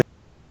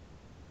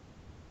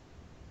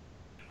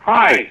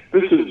Hi,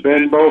 this is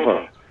Ben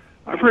Bova.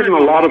 I've written a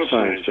lot of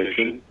science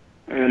fiction,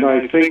 and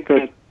I think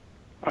that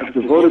I've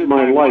devoted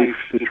my life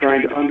to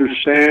trying to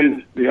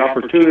understand the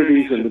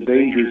opportunities and the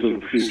dangers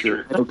of the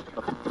future.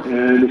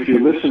 And if you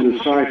listen to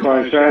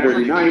Sci-Fi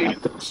Saturday Night,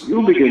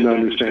 you'll begin to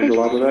understand a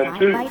lot of that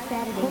too.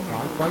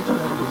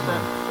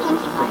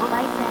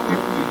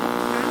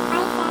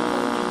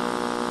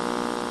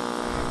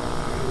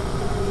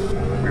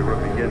 We will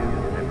begin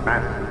a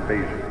mass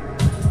invasion.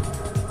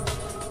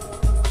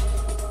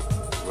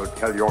 We'll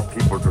tell your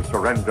people to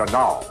surrender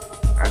now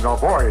and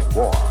avoid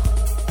war.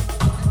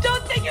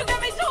 Don't think you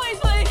get me so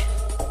easily!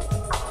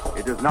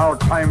 It is now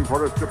time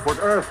for us to put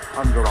Earth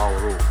under our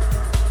rule.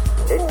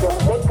 It's your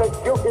sacred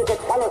duty to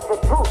tell us the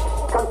truth.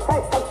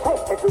 Confess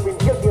that you've been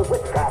guilty of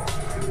witchcraft.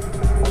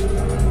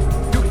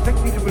 You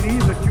expect me to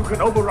believe that you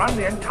can overrun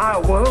the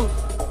entire world?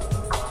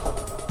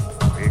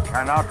 We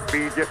cannot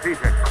be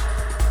defeated.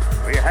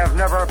 We have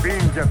never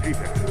been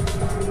defeated.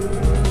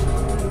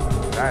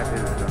 That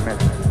is the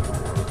message to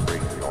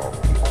bring your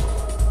people.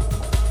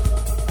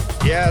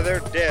 Yeah,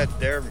 they're dead.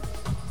 They're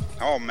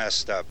all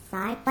messed up.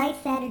 Sci-Fi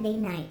Saturday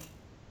Night.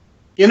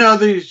 You know,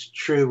 it's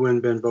true when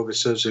Ben Bova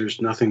says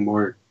there's nothing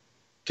more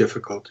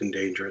difficult and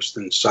dangerous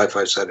than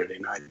Sci-Fi Saturday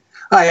Night.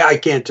 I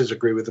can't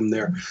disagree with him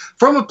there.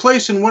 From a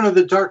place in one of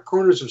the dark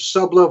corners of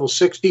Sublevel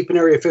 6 deep in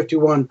Area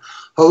 51,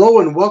 hello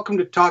and welcome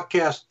to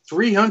TalkCast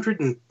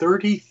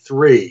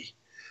 333,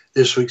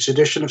 this week's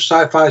edition of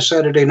Sci-Fi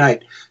Saturday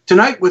Night.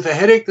 Tonight, with a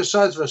headache the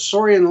size of a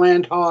Saurian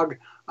land hog,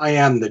 I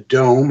am the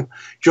Dome.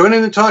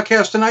 Joining the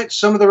TalkCast tonight,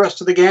 some of the rest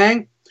of the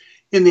gang.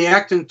 In the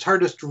Acton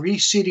TARDIS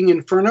reseating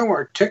inferno,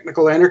 our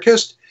technical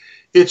anarchist.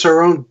 It's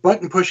our own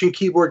button-pushing,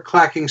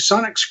 keyboard-clacking,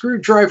 sonic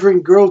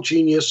screwdrivering girl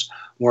genius.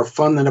 More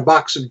fun than a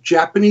box of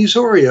Japanese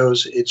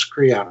Oreos, it's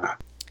Kriana.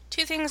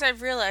 Two things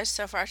I've realized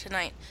so far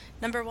tonight.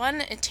 Number one,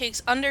 it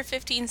takes under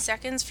 15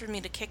 seconds for me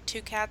to kick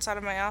two cats out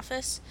of my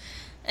office.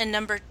 And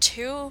number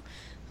two,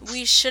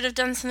 we should have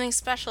done something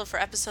special for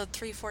episode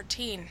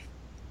 314.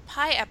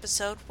 Pie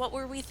episode, what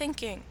were we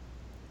thinking?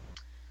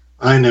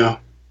 I know.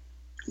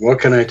 What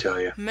can I tell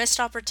you? Missed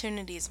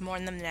opportunities,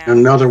 mourn them now.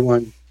 Another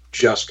one,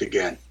 just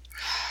again.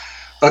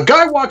 A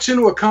guy walks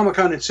into a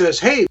Comic-Con and says,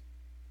 hey,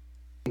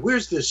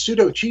 where's the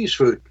pseudo cheese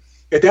food?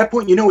 At that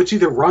point, you know it's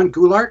either Ron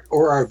Goulart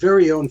or our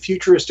very own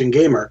futurist and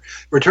gamer.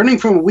 Returning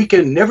from a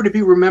weekend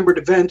never-to-be-remembered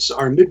events,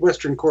 our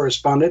Midwestern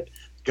correspondent,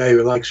 guy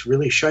who likes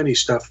really shiny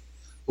stuff,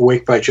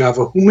 Awake by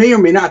Java, who may or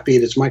may not be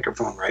at his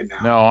microphone right now.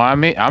 No,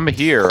 I'm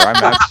here.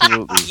 I'm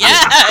absolutely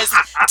yes!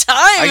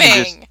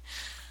 Timing!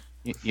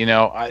 You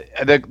know,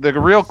 the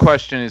real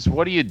question is,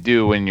 what do you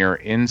do when you're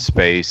in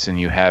space and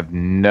you have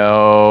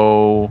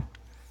no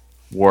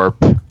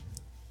warp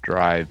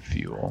drive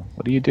fuel?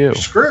 What do you do? You're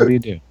screwed. What do you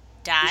do?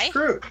 Die? You're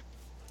screwed.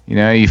 You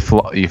know, you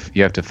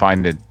have to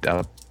find a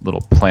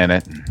little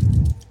planet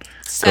and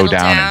Settle go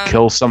down and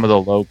kill some of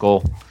the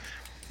local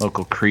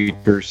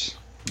creatures.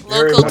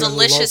 Local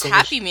delicious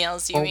Happy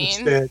Meals, you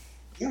mean?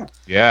 Yeah.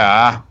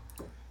 Yeah.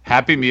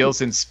 Happy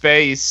Meals in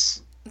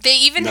space. They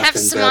even have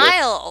Nothing better.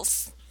 smiles.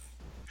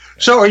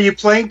 So are you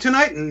playing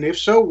tonight? And if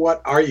so,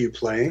 what are you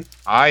playing?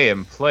 I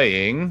am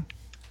playing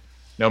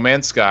No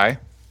Man's Sky.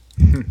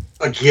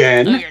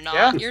 Again? No, you're not.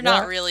 Yeah, You're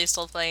not really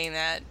still playing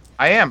that.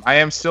 I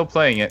am still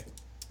playing it.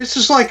 This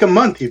is like a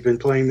month you've been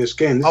playing this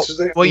game.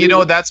 Well, you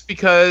know, that's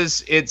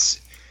because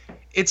it's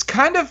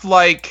kind of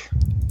like,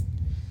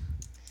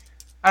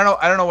 I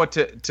don't know what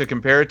to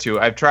compare it to.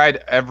 I've tried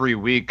every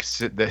week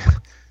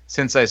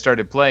since I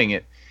started playing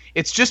it.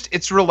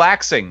 It's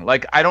relaxing.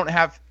 Like, I don't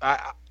have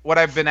what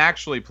I've been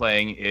actually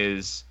playing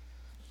is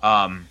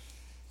Uncharted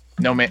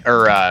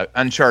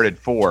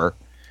 4,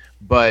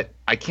 but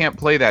I can't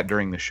play that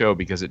during the show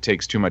because it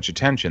takes too much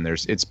attention.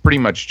 It's pretty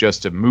much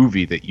just a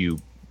movie that you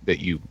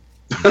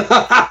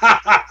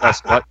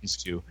press buttons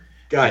to.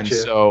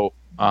 Gotcha.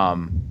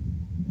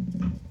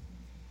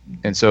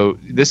 And so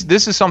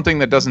this is something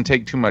that doesn't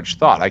take too much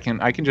thought. I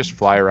can just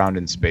fly around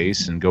in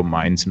space and go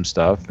mine some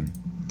stuff and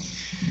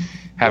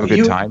have a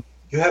good time.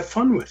 You have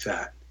fun with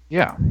that.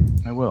 Yeah,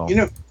 I will. You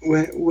know,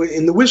 when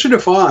in The Wizard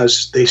of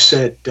Oz, they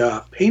said,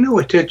 pay no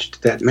attention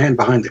to that man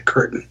behind the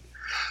curtain.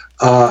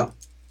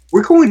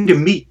 We're going to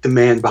meet the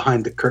man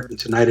behind the curtain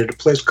tonight at a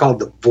place called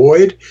The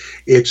Void.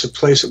 It's a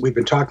place that we've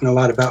been talking a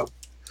lot about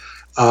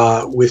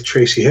with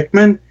Tracy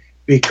Hickman,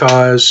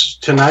 because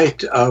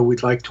tonight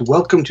we'd like to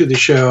welcome to the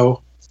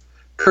show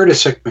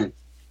Curtis Hickman.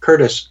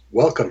 Curtis,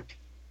 welcome.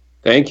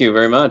 Thank you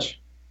very much.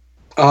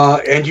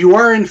 And you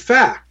are, in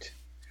fact,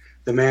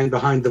 the man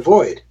behind The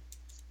Void.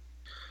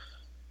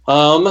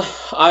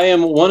 I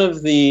am one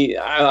of the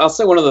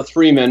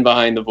three men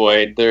behind The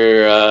Void.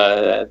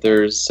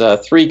 There's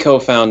three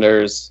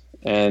co-founders,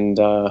 and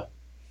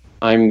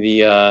I'm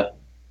the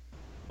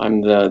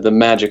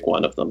magic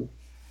one of them.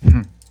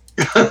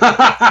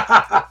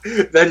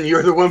 Then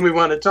you're the one we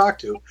want to talk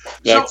to.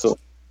 Excellent.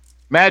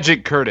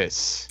 Magic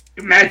Curtis.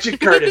 Magic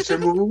Curtis,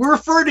 and we'll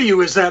refer to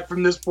you as that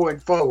from this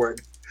point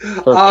forward.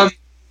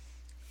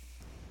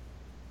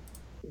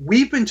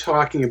 We've been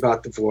talking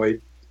about The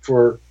Void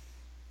for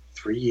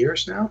 3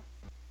 years now.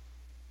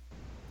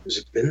 Has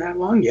it been that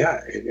long?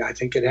 Yeah, I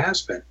think it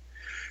has been.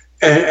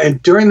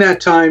 And during that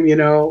time,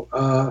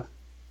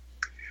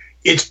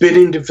 it's been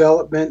in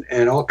development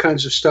and all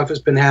kinds of stuff has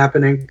been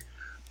happening.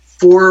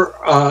 For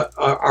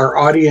our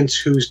audience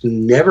who's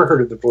never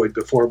heard of The Void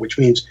before, which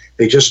means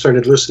they just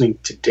started listening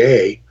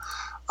today,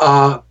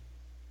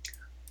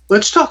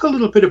 let's talk a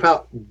little bit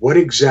about what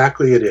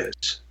exactly it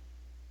is.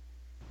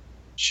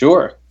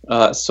 Sure.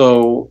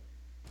 So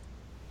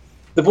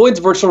The Void's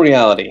virtual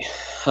reality.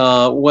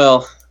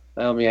 Well,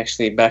 let me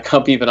actually back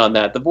up even on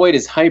that. The Void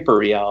is hyper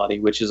reality,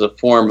 which is a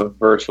form of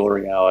virtual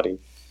reality.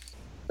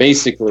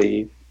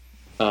 Basically,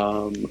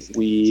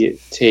 we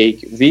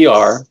take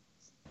VR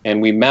and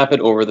we map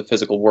it over the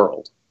physical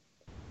world.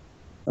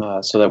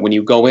 So that when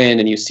you go in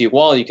and you see a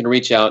wall, you can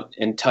reach out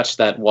and touch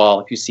that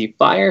wall. If you see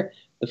fire,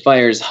 the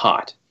fire is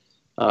hot.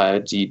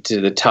 To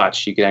the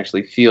touch, you can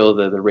actually feel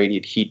the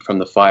radiant heat from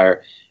the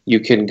fire. You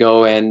can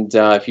go and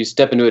if you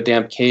step into a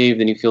damp cave,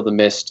 then you feel the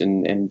mist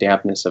and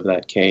dampness of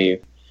that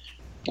cave.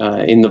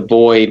 In The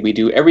Void, we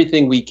do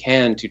everything we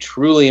can to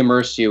truly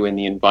immerse you in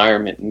the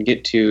environment and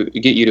get you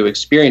to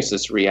experience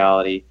this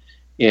reality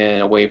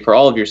in a way for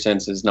all of your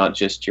senses, not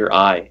just your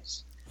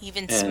eyes.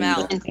 Even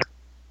smell.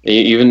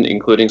 Even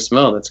including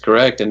smell, that's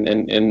correct.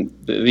 And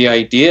the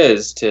idea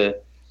is to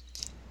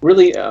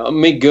really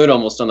make good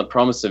almost on the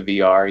promise of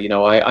VR.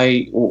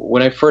 I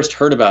when I first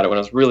heard about it when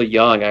I was really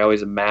young, I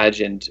always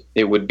imagined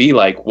it would be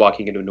like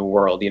walking into a new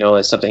world.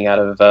 As something out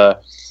of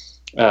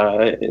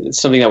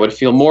something that would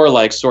feel more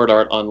like Sword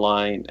Art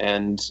Online,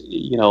 and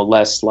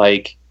less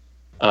like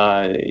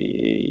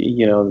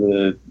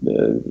the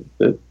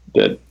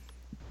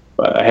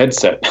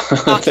headset.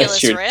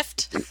 Oculus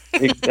Rift.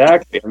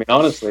 Exactly. I mean,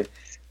 honestly,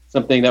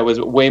 something that was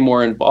way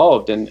more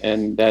involved, and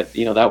that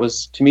that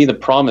was to me the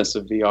promise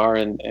of VR,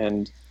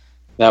 and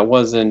that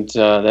wasn't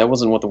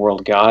what the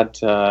world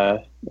got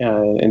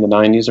in the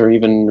 90s or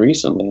even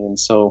recently. And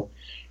so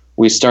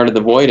we started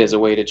The Void as a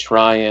way to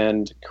try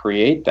and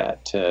create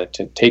that, to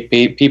take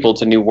people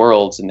to new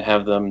worlds and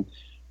have them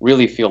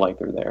really feel like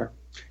they're there.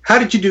 How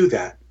did you do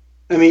that?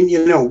 I mean,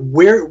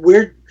 where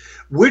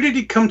did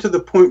it come to the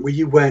point where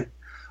you went,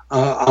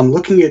 I'm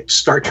looking at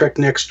Star Trek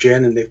Next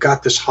Gen and they've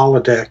got this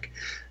holodeck,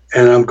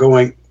 and I'm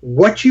going,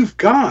 what you've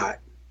got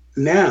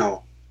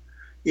now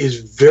is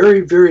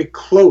very, very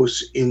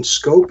close in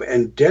scope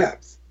and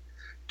depth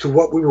to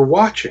what we were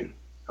watching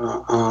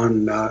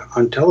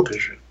on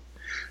television.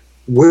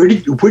 Where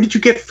did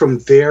you get from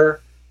there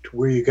to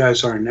where you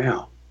guys are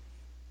now?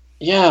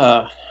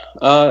 Yeah,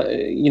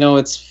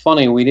 it's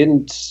funny. We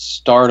didn't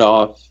start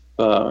off.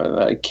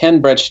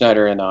 Ken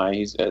Brettschneider and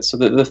I. So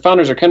the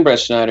founders are Ken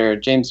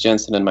Brettschneider, James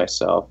Jensen, and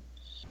myself.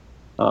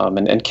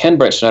 And Ken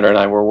Brettschneider and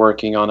I were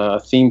working on a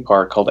theme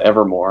park called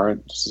Evermore.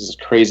 This is a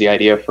crazy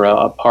idea for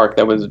a park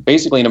that was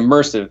basically an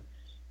immersive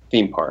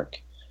theme park,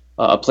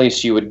 a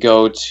place you would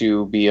go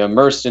to be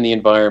immersed in the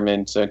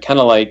environment, kind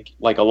of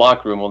like a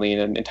locker room, only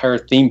an entire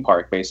theme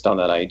park based on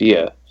that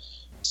idea.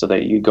 So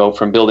that you go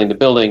from building to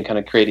building, kind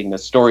of creating the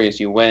story as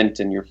you went,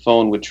 and your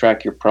phone would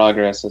track your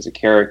progress as a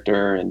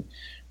character and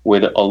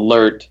would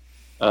alert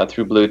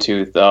through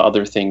Bluetooth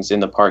other things in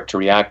the park to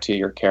react to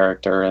your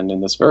character. And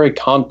in this very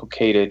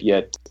complicated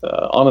yet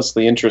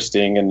honestly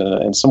interesting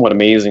and somewhat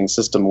amazing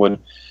system would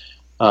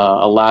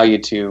allow you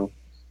to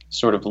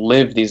sort of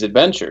live these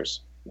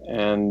adventures.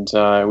 And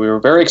we were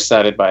very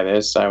excited by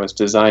this. I was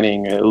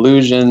designing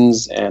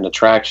illusions and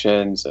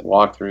attractions and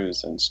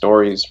walkthroughs and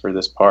stories for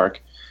this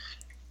park.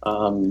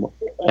 Ken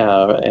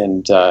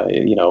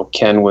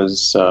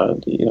was,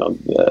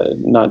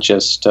 not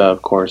just,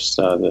 of course,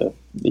 the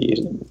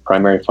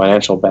primary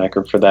financial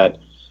backer for that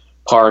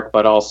park,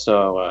 but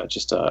also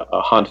just a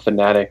haunt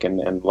fanatic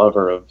and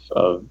lover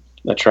of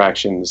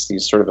attractions,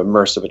 these sort of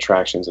immersive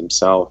attractions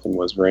himself, and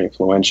was very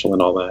influential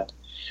in all that.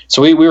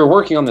 So we were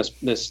working on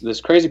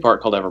this crazy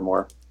park called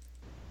Evermore,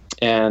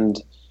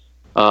 and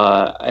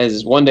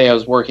as one day I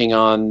was working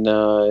on,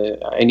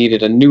 I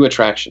needed a new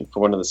attraction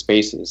for one of the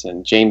spaces,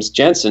 and James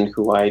Jensen,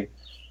 who I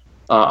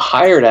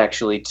hired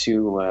actually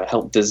to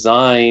help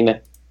design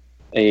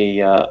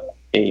a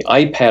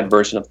iPad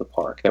version of the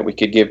park that we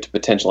could give to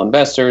potential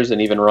investors and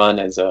even run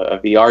as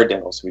a VR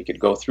demo, so we could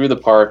go through the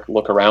park,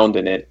 look around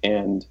in it,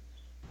 and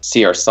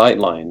see our sight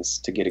lines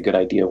to get a good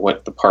idea of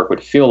what the park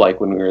would feel like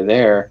when we were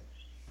there,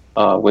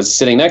 was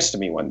sitting next to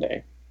me one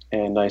day.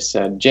 And I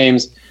said,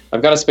 James,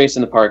 I've got a space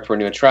in the park for a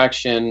new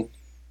attraction.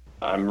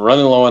 I'm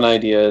running low on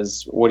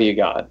ideas. What do you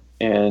got?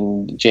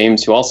 And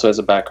James, who also has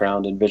a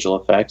background in visual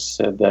effects,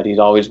 said that he'd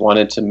always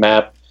wanted to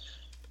map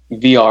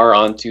VR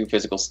onto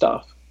physical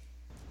stuff.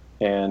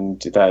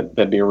 And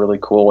that'd be a really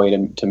cool way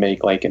to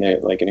make like an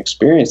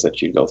experience that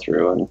you'd go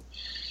through. And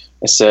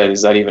I said,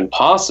 is that even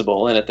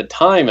possible? And at the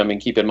time, I mean,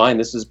 keep in mind,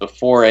 this is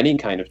before any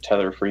kind of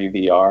tether-free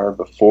VR,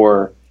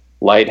 before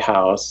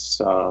Lighthouse,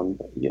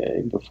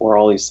 before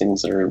all these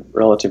things that are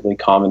relatively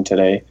common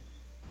today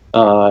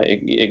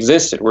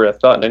existed, were a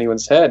thought in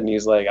anyone's head. And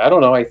he's like, I don't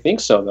know, I think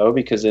so, though,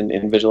 because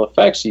in visual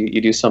effects, you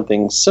do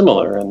something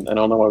similar, and I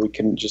don't know why we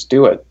couldn't just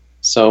do it.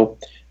 So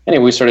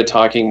anyway, we started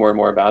talking more and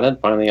more about it.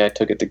 Finally, I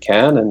took it to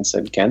Ken and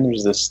said, Ken,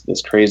 there's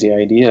this crazy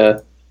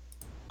idea,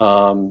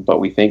 but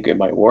we think it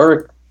might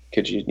work.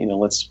 Could you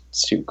let's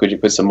see, could you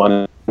put some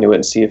money into it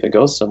and see if it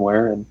goes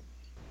somewhere? And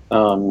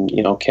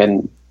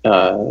Ken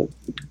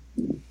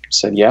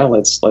said, yeah,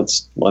 let's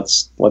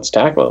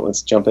tackle it.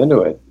 Let's jump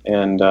into it.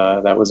 And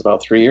that was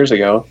about 3 years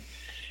ago.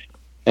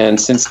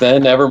 And since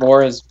then,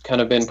 Evermore has kind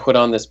of been put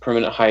on this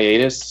permanent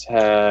hiatus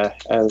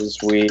as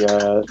we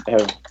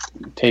have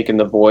taken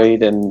the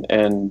Void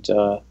and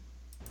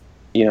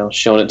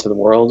shown it to the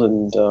world,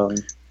 and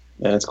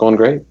it's going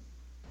great.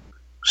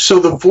 So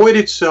the Void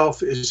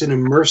itself is an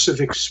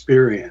immersive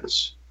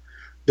experience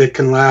that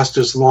can last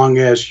as long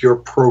as your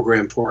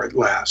program for it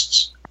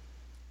lasts.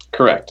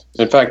 Correct.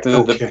 In fact,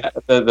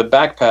 the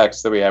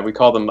backpacks that we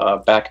call them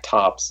back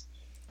tops,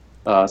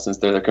 since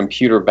they're the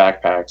computer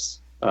backpacks.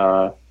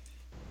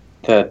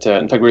 In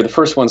fact, we were the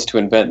first ones to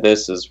invent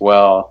this as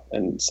well,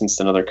 and since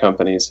then other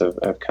companies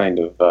have kind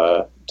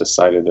of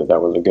decided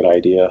that was a good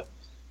idea,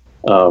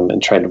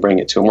 and tried to bring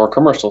it to a more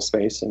commercial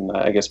space, and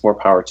I guess more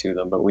power to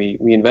them. But we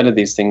invented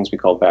these things we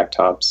call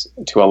backtops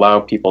to allow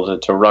people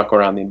to ruck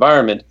around the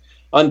environment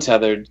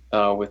untethered,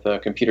 with a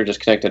computer just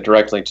connected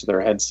directly to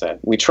their headset.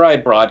 We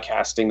tried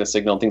broadcasting the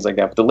signal and things like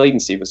that, but the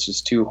latency was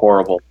just too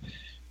horrible.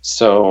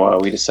 So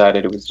we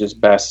decided it was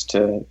just best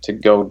to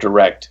go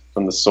direct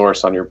from the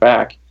source on your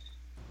back.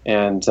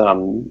 And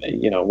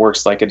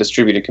works like a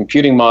distributed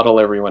computing model.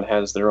 Everyone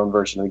has their own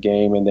version of the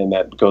game, and then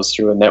that goes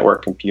through a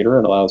network computer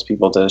and allows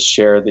people to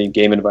share the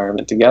game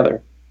environment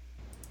together.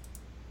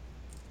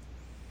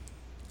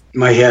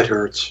 My head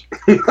hurts.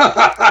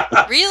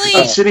 Really?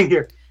 I'm sitting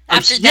here.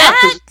 After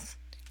that?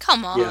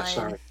 Come on. Yeah,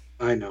 sorry.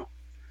 I know.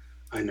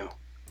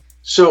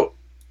 So,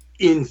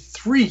 in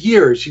 3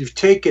 years, you've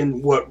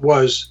taken what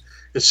was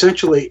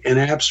essentially an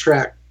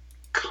abstract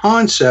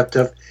concept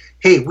of,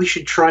 hey, we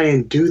should try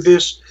and do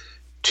this,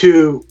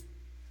 to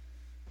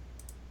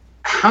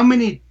how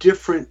many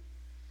different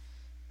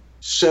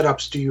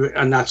setups do you,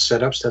 not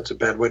setups, that's a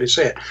bad way to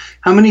say it.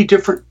 How many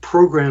different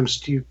programs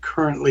do you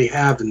currently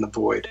have in the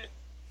Void?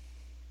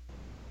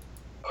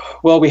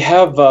 Well, we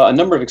have a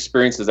number of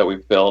experiences that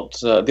we've built.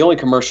 The only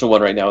commercial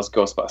one right now is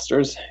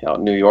Ghostbusters out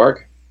in New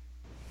York.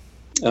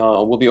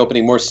 We'll be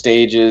opening more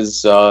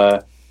stages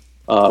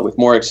with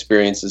more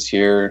experiences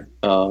here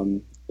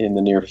in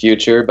the near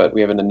future, but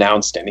we haven't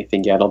announced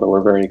anything yet, although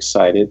we're very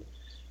excited.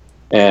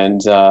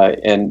 And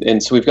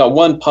so we've got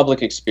one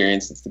public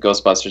experience, it's the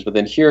Ghostbusters, but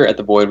then here at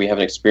the Void we have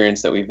an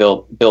experience that we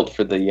built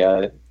for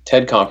the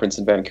TED conference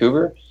in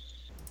Vancouver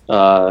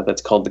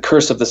that's called The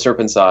Curse of the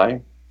Serpent's Eye.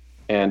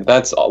 And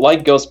that's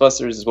like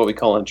Ghostbusters, is what we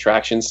call an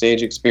attraction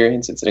stage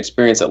experience. It's an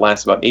experience that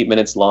lasts about 8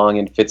 minutes long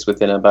and fits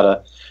within about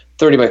a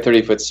 30 by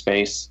 30 foot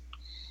space.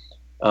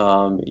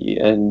 That's,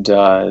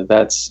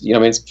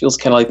 it feels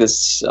kind of like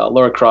this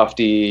Lara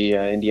Crofty,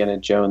 Indiana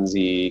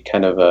Jonesy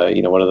kind of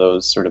one of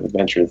those sort of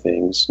adventure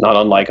things, not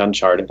unlike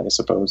Uncharted, I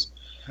suppose.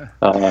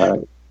 We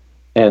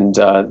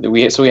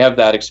have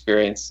that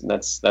experience, and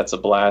that's a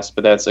blast.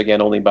 But that's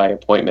again only by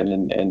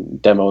appointment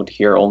and demoed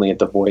here only at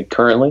the Void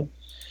currently.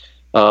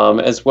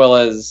 As well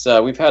as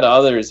we've had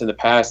others in the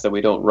past that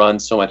we don't run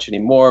so much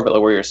anymore, but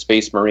where you're a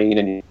space marine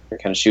and you're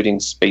kind of shooting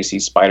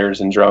spacey spiders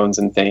and drones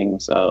and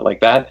things like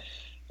that.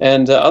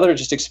 And other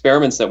just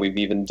experiments that we've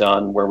even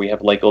done where we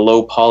have like a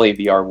low poly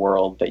VR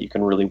world that you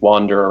can really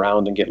wander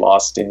around and get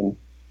lost in.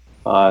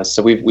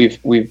 So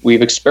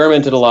we've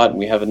experimented a lot, and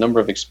we have a number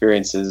of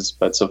experiences,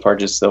 but so far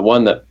just the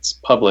one that's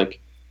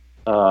public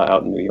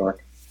out in New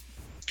York.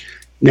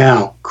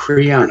 Now,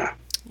 Kriana.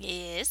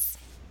 Yes.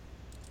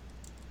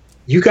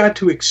 You got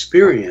to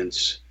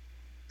experience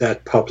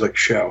that public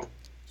show.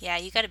 Yeah,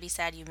 you got to be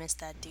sad you missed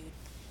that, dude.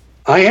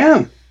 I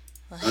am.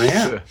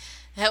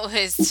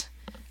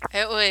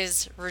 It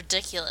was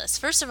ridiculous.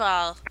 First of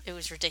all, it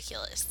was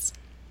ridiculous.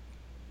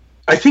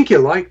 I think you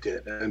liked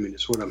it. I mean,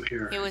 it's what I'm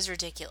hearing. It was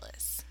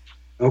ridiculous.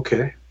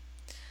 Okay.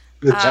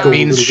 That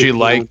means she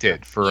liked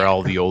it for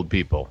all the old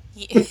people.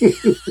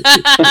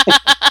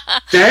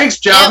 Thanks,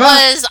 Java.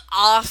 It was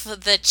off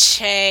the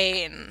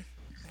chain.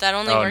 That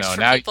only works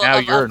for people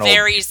of a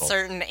very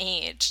certain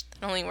age.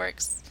 That only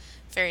works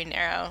very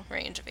narrow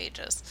range of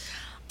ages.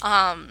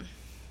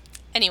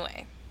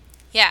 Anyway.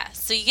 Yeah,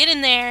 so you get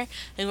in there,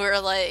 and we're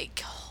like,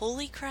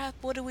 holy crap,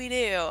 what do we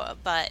do?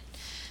 But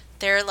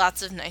there are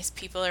lots of nice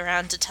people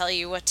around to tell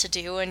you what to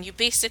do, and you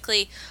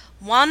basically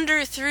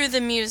wander through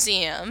the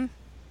museum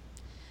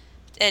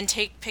and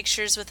take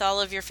pictures with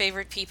all of your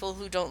favorite people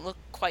who don't look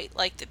quite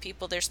like the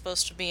people they're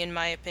supposed to be, in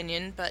my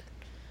opinion, but...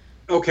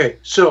 Okay,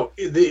 so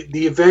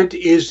the event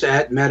is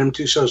at Madame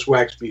Tussauds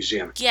Wax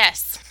Museum.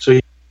 Yes. So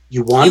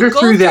you wander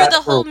through that. You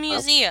go through the whole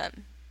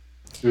museum.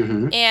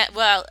 Mm-hmm.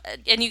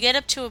 And you get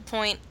up to a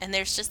point, and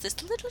there's just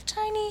this little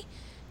tiny,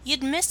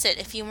 you'd miss it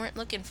if you weren't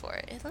looking for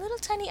it, a little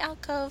tiny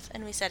alcove,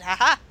 and we said,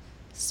 haha,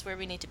 this is where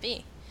we need to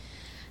be.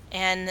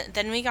 And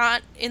then we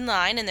got in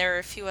line, and there were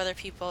a few other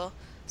people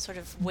sort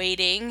of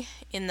waiting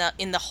in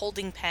the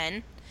holding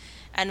pen,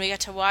 and we got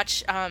to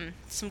watch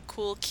some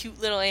cool,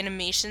 cute little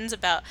animations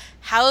about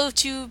how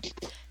to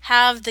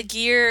have the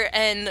gear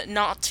and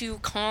not to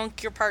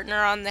conk your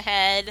partner on the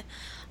head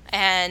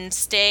and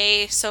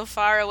stay so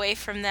far away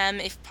from them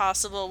if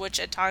possible, which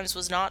at times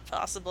was not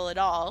possible at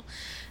all,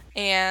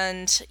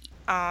 and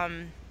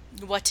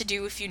what to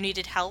do if you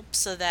needed help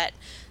so that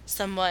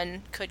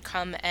someone could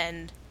come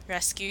and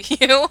rescue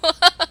you.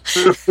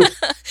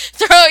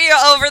 Throw you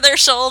over their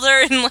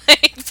shoulder and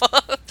like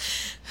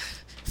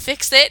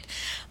fix it.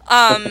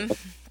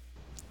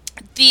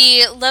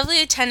 The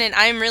lovely attendant,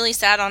 I'm really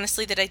sad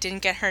honestly that I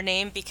didn't get her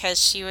name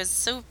because she was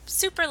so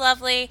super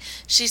lovely.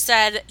 She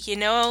said, you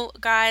know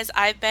guys,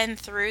 I've been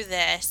through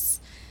this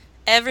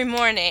every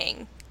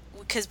morning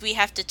because we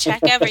have to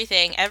check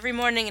everything every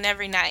morning and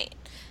every night.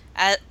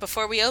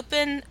 Before we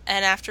open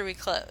and after we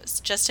close,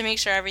 just to make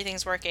sure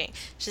everything's working.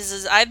 She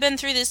says, I've been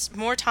through this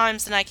more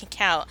times than I can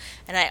count,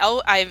 and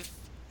I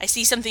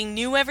see something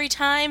new every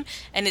time,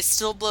 and it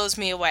still blows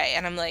me away.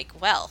 And I'm like,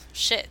 well,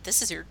 shit,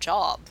 this is your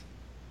job.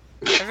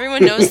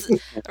 Everyone knows,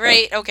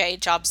 right? Okay,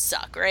 jobs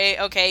suck, right?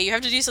 Okay, you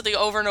have to do something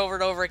over and over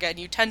and over again.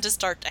 You tend to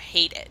start to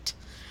hate it.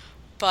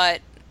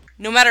 But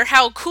no matter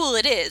how cool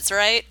it is,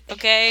 right?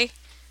 Okay?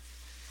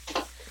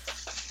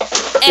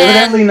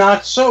 Evidently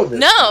not so.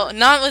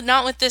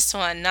 Not with this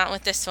one. Not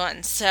with this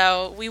one.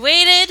 So we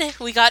waited.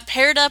 We got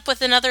paired up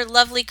with another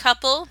lovely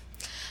couple,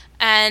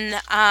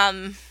 and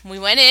we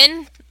went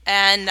in.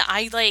 And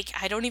I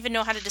don't even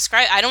know how to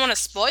describe it. I don't want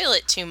to spoil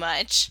it too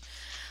much,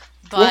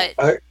 but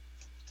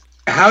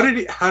how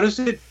does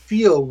it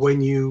feel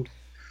when you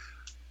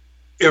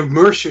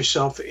immerse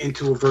yourself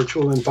into a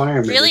virtual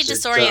environment? Really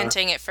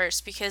disorienting at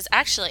first because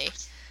actually,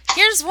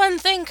 here's one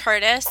thing,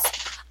 Curtis.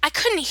 I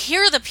couldn't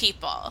hear the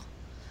people.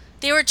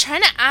 They were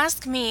trying to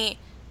ask me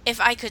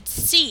if I could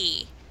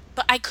see,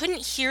 but I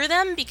couldn't hear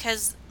them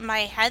because my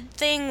head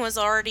thing was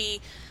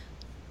already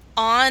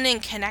on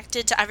and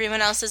connected to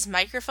everyone else's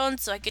microphone,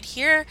 so I could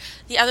hear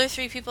the other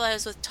three people I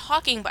was with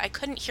talking, but I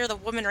couldn't hear the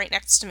woman right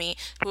next to me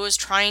who was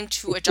trying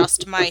to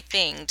adjust my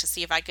thing to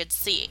see if I could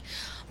see.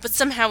 But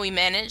somehow we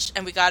managed,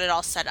 and we got it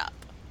all set up.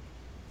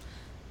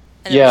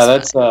 Yeah,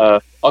 that's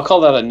I'll call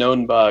that a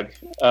known bug.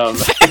 Fair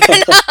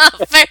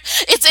enough.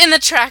 It's in the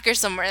tracker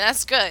somewhere.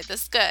 That's good.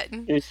 That's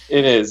good.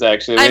 It is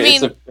actually. I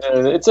mean,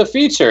 it's a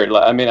feature.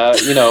 I mean, what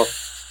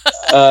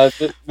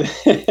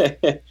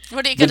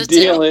are you gonna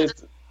do?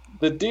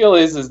 The deal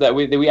is that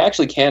we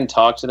actually can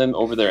talk to them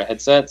over their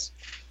headsets,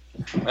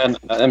 and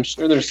I'm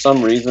sure there's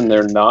some reason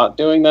they're not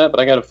doing that, but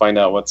I got to find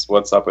out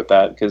what's up with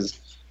that because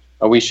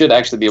we should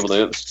actually be able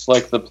to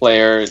select the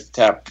player,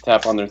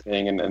 tap on their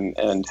thing,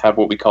 and have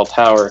what we call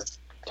tower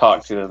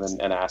talk to them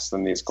and ask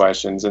them these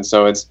questions. And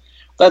so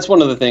that's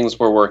one of the things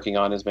we're working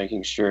on is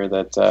making sure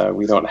that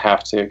we don't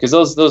have to, because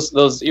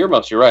those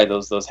earmuffs, you're right,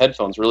 those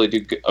headphones really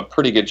do a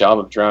pretty good job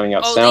of drowning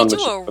out sound. They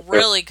do a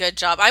really good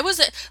job. I was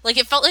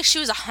it felt like she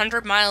was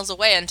 100 miles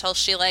away until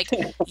she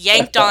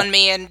yanked on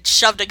me and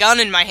shoved a gun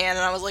in my hand,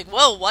 and I was like,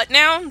 whoa, what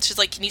now? And she's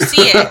like, can you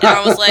see it? And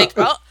I was like,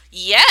 oh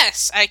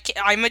yes,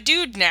 I'm a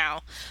dude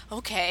now.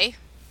 Okay.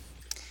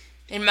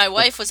 And my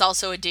wife was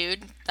also a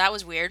dude. That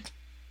was weird.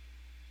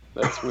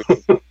 That's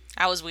weird.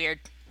 That was weird.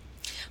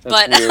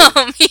 But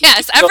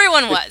yes,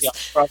 everyone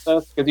was.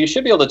 Process, because you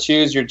should be able to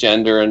choose your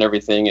gender and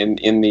everything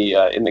in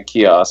the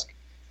kiosk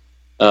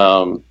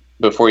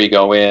before you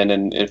go in,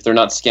 and if they're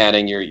not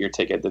scanning your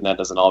ticket, then that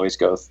doesn't always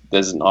go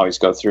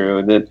through.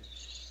 And it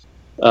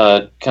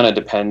kind of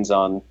depends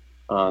on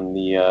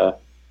the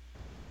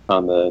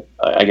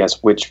I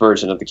guess which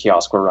version of the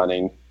kiosk we're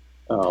running.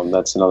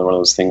 That's another one of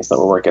those things that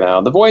we're working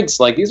out. The Void's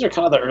these are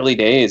kind of the early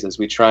days as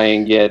we try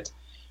and get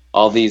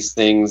all these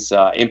things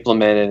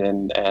implemented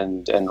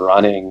and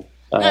running.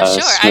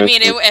 Sure. I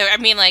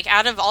mean,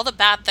 out of all the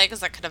bad things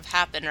that could have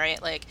happened, right?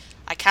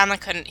 I kind of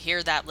couldn't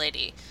hear that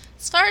lady.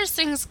 As far as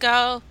things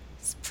go,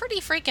 it's pretty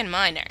freaking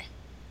minor.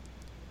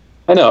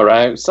 I know,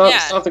 right? It's not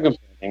the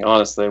complaining,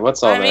 honestly.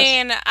 What's all this? I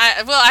mean,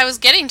 I was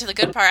getting to the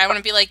good part. I want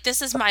to be like,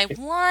 this is my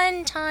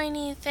one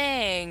tiny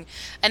thing.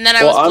 And then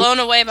I was blown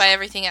away by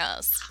everything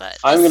else. But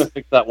I'm going to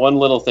fix that one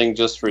little thing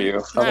just for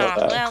you. How about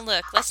that? Well,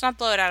 look, let's not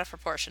blow it out of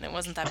proportion. It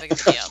wasn't that big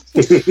of a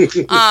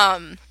deal.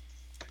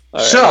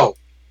 Right. So,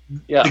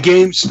 the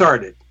game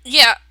started.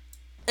 Yeah.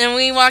 And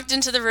we walked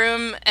into the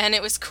room, and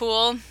it was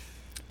cool.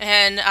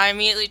 And I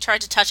immediately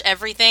tried to touch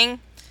everything.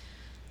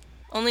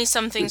 Only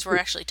some things were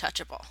actually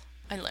touchable,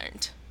 I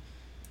learned.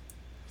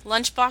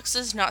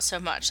 Lunchboxes, not so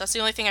much. That's the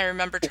only thing I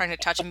remember trying to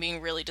touch and being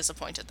really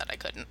disappointed that I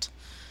couldn't.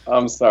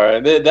 I'm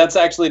sorry. That's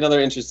actually another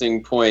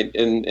interesting point,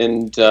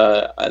 and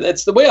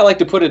that's the way I like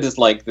to put it is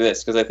like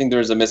this, because I think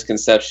there's a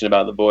misconception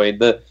about the Void.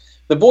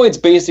 The Void's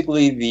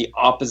basically the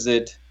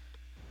opposite,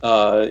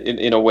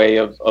 in a way,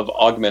 of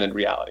augmented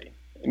reality,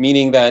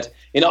 meaning that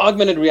in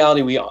augmented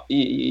reality we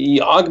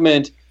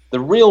augment the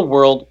real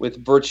world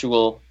with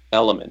virtual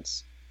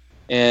elements,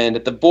 and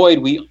at the Void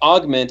we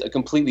augment a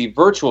completely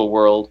virtual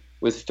world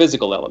with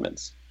physical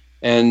elements.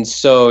 And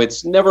so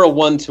it's never a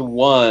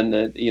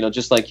one-to-one,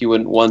 just like you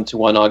wouldn't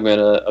one-to-one augment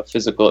a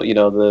physical,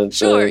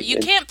 Sure, you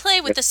can't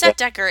play with the set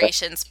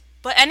decorations,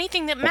 But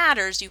anything that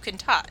matters, you can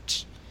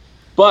touch.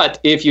 But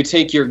if you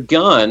take your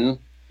gun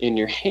in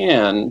your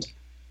hand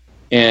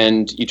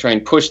and you try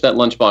and push that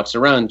lunchbox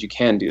around, you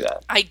can do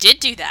that. I did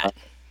do that.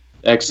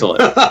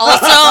 Excellent. Also,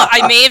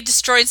 I may have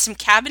destroyed some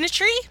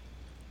cabinetry.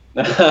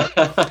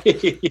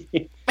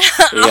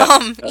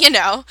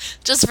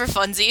 Just for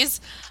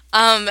funsies.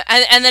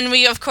 And then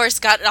we, of course,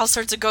 got all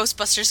sorts of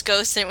Ghostbusters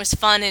ghosts, and it was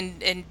fun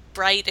and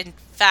bright and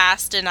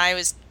fast, and I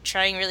was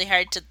trying really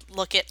hard to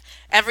look at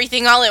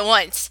everything all at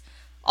once.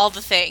 All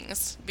the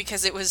things,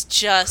 because it was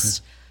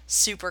just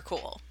super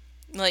cool.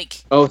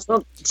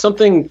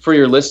 Something for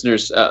your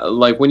listeners,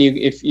 like when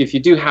if you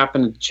do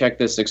happen to check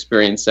this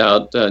experience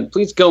out,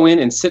 please go in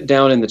and sit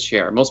down in the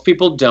chair. Most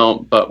people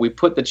don't, but we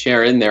put the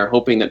chair in there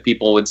hoping that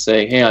people would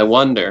say, "Hey, I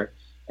wonder,"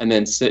 and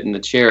then sit in the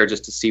chair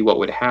just to see what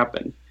would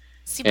happen.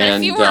 See, but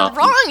if you weren't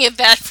wrong at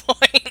that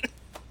point,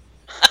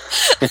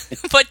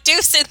 but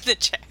do sit in the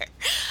chair,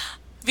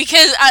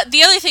 because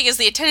the other thing is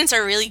the attendants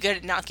are really good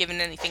at not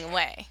giving anything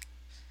away.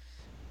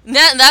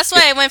 That's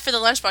why I went for the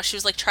lunchbox. She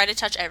was like, try to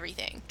touch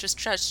everything. Just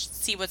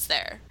see what's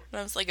there.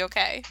 And I was like,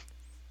 okay.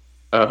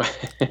 Oh.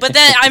 But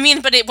then,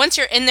 once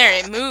you're in there,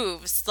 it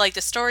moves. Like, the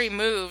story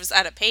moves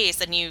at a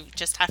pace, and you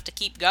just have to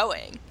keep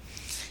going.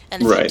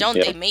 And if you don't,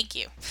 they make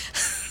you.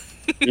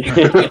 See,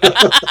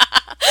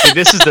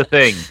 this is the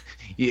thing,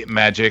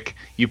 Magic.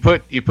 You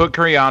put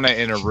Kariana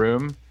in a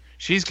room,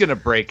 she's going to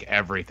break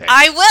everything.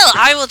 I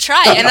will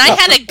try. And I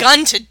had a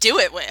gun to do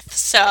it with,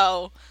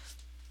 so...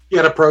 You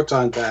had a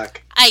proton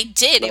pack. I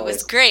did. It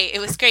was great.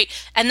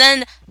 And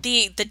then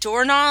the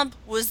doorknob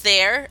was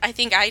there. I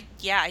think I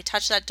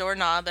touched that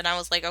doorknob and I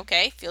was like,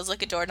 okay, feels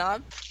like a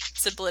doorknob.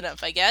 Simple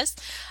enough, I guess.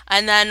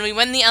 And then we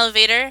went in the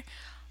elevator.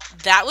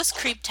 That was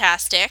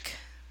creeptastic.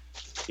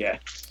 Yeah.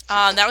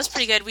 That was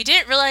pretty good. We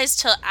didn't realize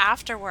till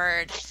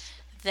afterward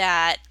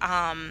that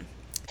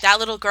that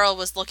little girl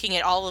was looking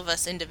at all of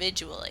us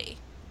individually.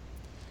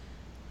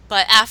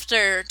 But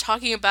after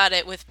talking about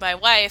it with my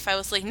wife, I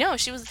was like, no,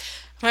 she was...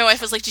 My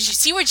wife was like, did you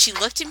see when she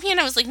looked at me? And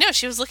I was like, no,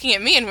 she was looking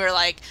at me. And we were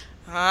like,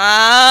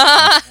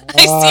 I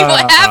see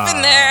what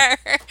happened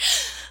there.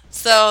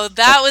 So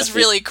that was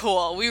really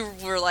cool. We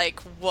were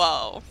like,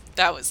 whoa,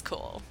 that was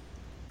cool.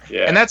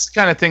 Yeah. And that's the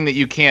kind of thing that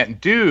you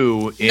can't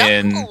do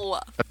in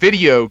a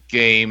video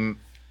game,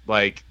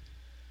 like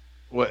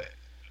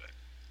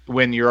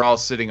when you're all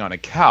sitting on a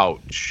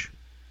couch.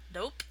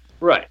 Nope.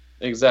 Right.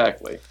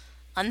 Exactly.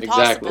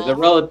 Impossible. Exactly.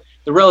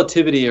 The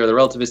relativity or the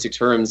relativistic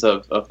terms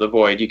of the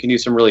void, you can do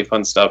some really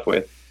fun stuff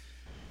with.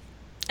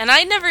 And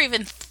I never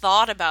even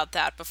thought about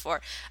that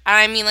before.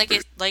 I mean,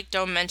 like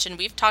Dome mentioned,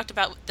 we've talked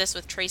about this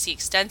with Tracy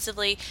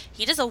extensively.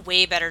 He does a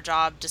way better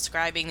job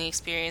describing the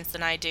experience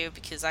than I do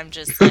because I'm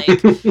just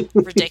like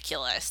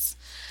ridiculous.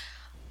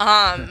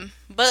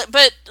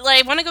 But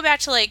I want to go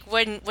back to like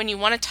when you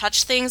want to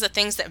touch things, the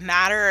things that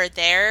matter are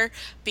there,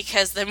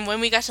 because then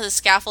when we got to the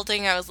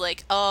scaffolding, I was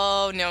like,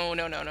 oh no,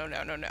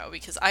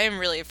 because I am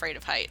really afraid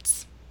of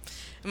heights.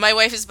 My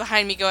wife is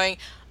behind me going,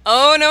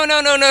 oh no, and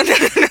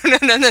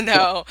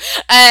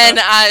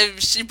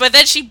but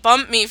then she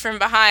bumped me from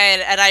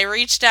behind, and I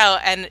reached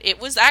out, and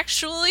it was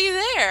actually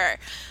there.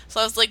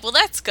 So I was like, well,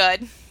 that's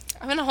good.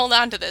 I'm gonna hold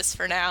on to this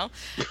for now.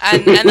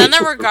 And then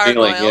there were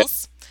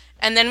gargoyles.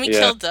 And then we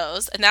killed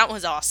those, and that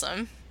was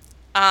awesome.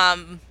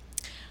 And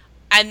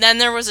then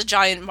there was a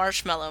giant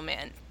marshmallow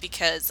man,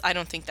 because I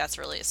don't think that's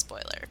really a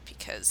spoiler,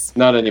 because...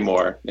 Not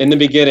anymore. In the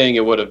beginning,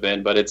 it would have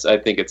been, but I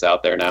think it's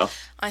out there now.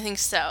 I think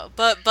so.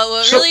 But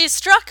what really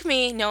struck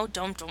me... No,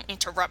 don't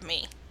interrupt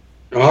me.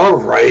 All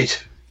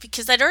right.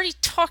 Because I'd already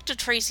talked to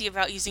Tracy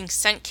about using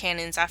scent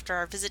cannons after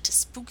our visit to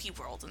Spooky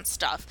World and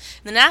stuff.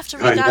 And then after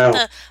we got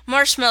the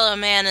marshmallow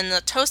man, and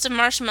the toasted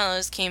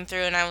marshmallows came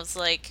through, and I was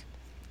like...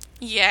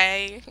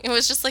 Yay. It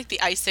was just like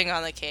the icing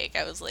on the cake.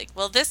 I was like,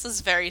 well, this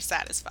is very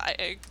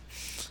satisfying.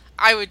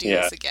 I would do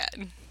this again.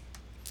 Yeah.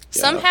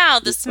 Somehow,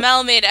 the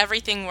smell made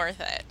everything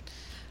worth it.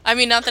 I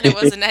mean, not that it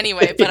wasn't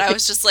anyway, but I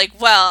was just like,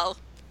 well,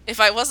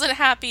 if I wasn't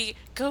happy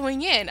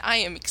going in, I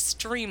am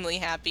extremely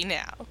happy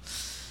now.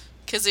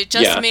 Because it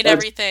just made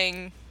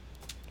everything...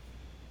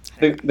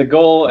 The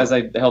goal, as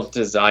I helped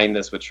design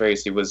this with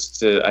Tracy,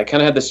 was I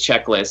kind of had this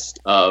checklist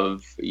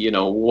of,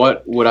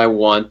 what would I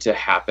want to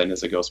happen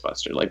as a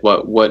Ghostbuster? Like,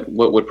 what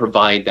would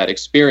provide that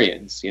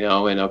experience,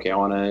 and okay, I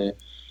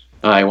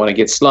want to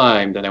get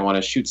slimed, and I want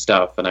to shoot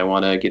stuff, and I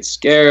want to get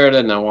scared,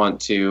 and I want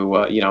to,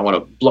 I want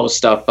to blow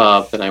stuff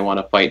up, and I want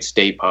to fight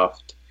Stay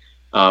Puft,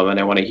 and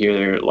I want to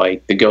hear,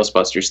 like, the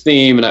Ghostbusters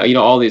theme, and,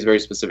 all these very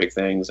specific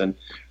things, and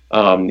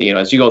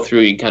as you go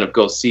through, you kind of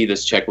go see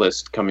this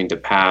checklist coming to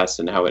pass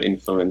and how it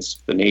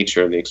influenced the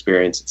nature of the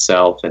experience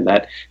itself. And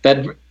that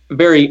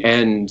very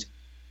end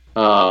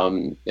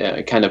kind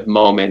of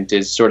moment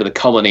is sort of the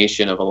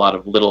culmination of a lot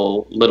of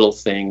little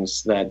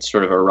things that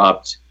sort of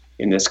erupt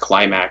in this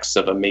climax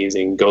of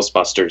amazing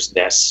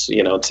Ghostbusters-ness,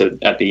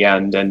 at the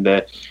end. And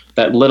that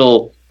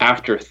little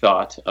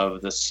afterthought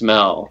of the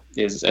smell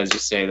is, as you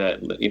say,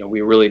 that we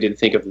really did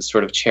think of this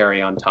sort of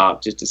cherry on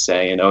top, just to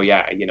say, and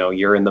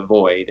you're in the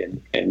void,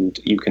 and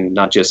you can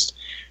not just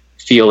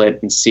feel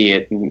it and see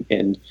it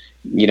and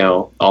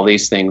all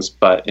these things,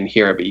 but and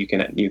hear it, but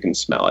you can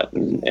smell it,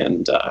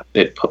 and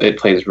it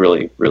plays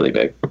really, really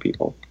big for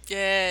people.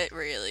 Yeah, it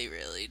really,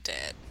 really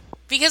did.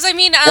 Because, I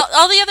mean,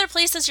 all the other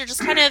places, you're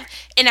just kind of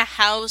in a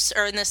house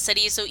or in the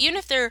city, so even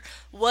if there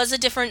was a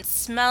different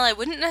smell, I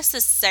wouldn't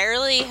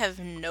necessarily have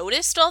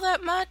noticed all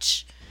that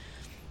much.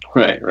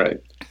 Right.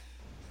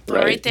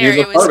 But right there,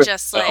 it was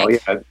just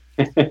like,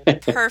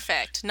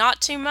 perfect. Not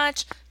too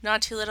much,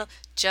 not too little,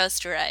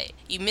 just right.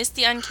 You missed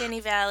the uncanny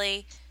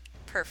valley,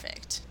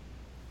 perfect.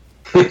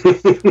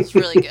 It's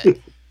really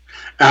good.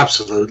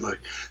 Absolutely.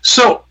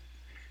 So,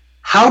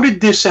 how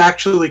did this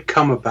actually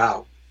come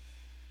about?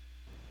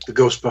 The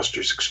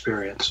Ghostbusters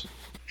experience.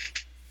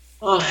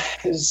 We'd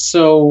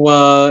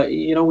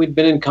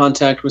been in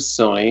contact with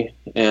Sony,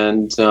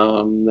 and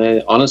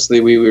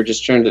honestly, we were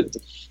just trying to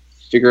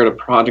figure out a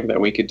project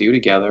that we could do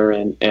together,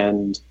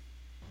 and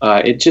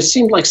it just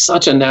seemed like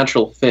such a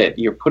natural fit.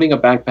 You're putting a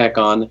backpack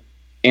on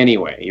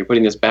anyway. You're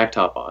putting this back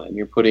top on, and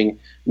you're putting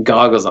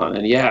goggles on,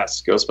 and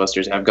yes,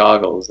 Ghostbusters have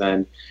goggles,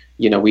 and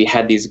we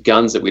had these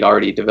guns that we'd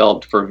already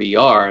developed for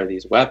VR,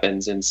 these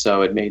weapons, and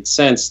so it made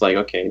sense. Like,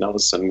 okay, all of a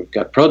sudden we've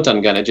got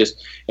proton gun.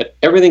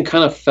 Everything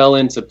kind of fell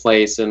into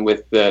place, and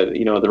with the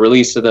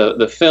release of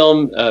the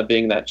film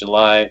being that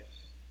July,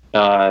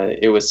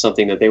 it was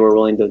something that they were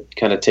willing to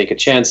kind of take a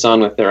chance on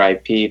with their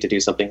IP to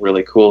do something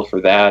really cool for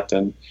that.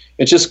 And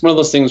it's just one of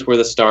those things where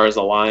the stars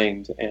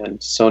aligned, and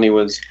Sony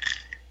was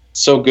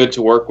so good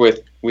to work with.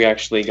 We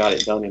actually got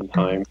it done in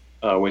time,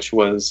 which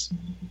was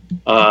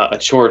a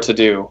chore to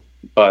do.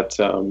 But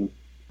the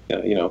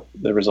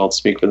results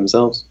speak for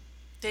themselves.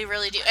 They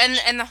really do,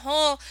 and the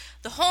whole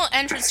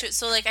entrance to it.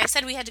 So, like I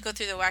said, we had to go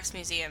through the wax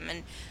museum,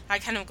 and I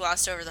kind of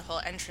glossed over the whole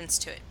entrance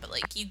to it. But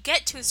like, you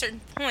get to a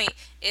certain point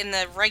in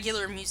the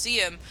regular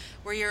museum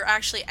where you're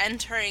actually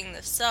entering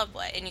the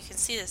subway, and you can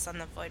see this on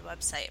the Void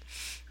website.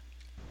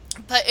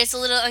 But it's a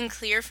little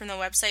unclear from the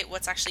website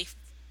what's actually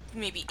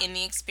maybe in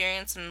the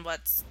experience and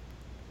what's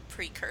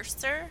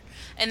precursor,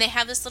 and they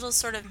have this little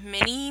sort of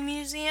mini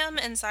museum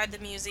inside the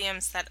museum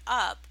set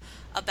up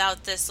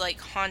about this like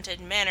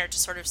haunted manor to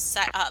sort of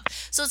set up.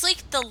 So it's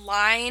like the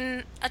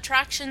line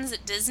attractions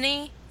at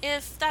Disney,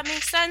 if that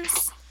makes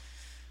sense.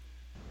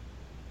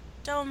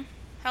 Dome,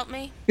 help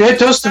me. Yeah, it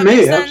does to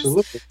me,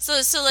 absolutely. So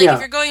if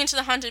you're going into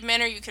the haunted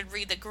manor, you could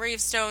read the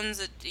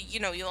gravestones.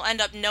 You'll end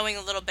up knowing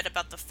a little bit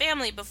about the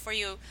family before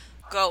you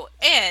go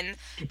in.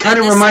 It kind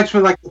of reminds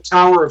me like the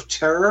Tower of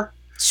Terror.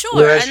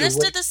 Sure, and this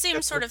did the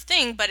same sort of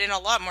thing, but in a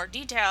lot more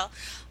detail.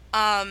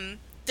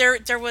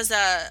 There was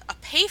a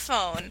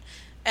payphone,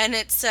 and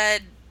it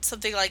said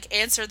something like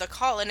 "answer the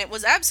call," and it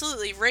was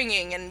absolutely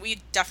ringing, and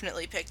we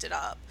definitely picked it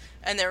up.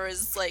 And there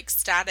was like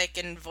static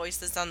and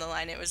voices on the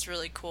line. It was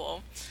really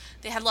cool.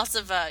 They had lots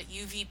of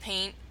UV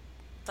paint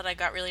that I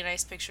got really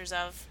nice pictures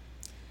of.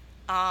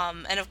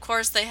 And of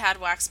course they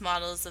had wax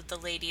models of the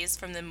ladies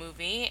from the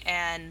movie,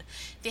 and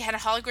they had a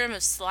hologram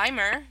of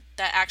Slimer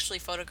that actually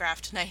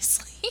photographed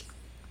nicely.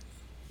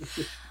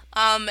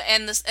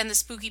 And the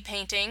spooky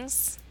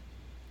paintings,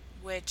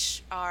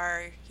 which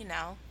are,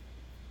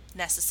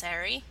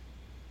 necessary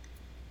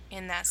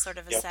in that sort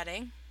of a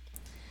setting.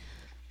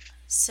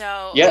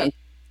 So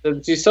the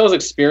Tussauds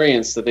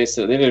experience that they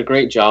said they did a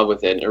great job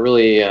with it. And it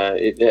really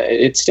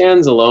it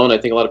stands alone. I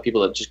think a lot of people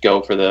that just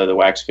go for the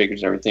wax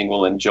figures and everything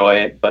will enjoy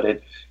it, but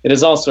it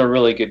is also a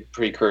really good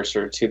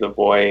precursor to the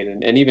Void,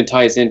 and even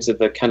ties into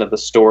the kind of the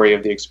story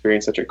of the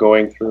experience that you're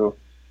going through,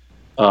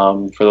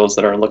 for those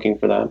that are looking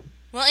for that.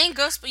 Well,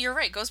 you're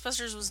right.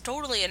 Ghostbusters was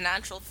totally a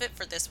natural fit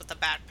for this with the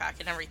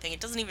backpack and everything. It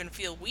doesn't even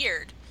feel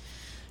weird.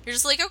 You're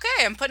just like,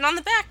 okay, I'm putting on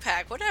the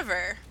backpack,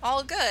 whatever,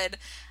 all good.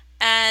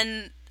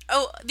 And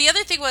the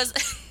other thing was,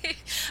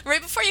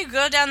 right before you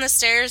go down the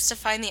stairs to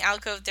find the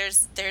alcove,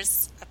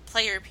 there's a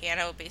player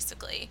piano,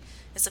 basically.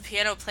 It's a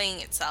piano playing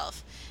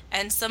itself.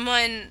 And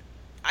someone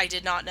I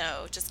did not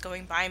know, just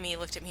going by me,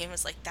 looked at me and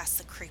was like, "That's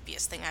the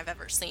creepiest thing I've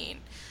ever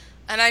seen."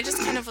 And I just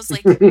kind of was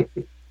like,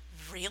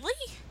 really?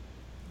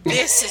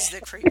 This is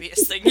the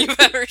creepiest thing you've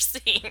ever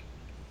seen.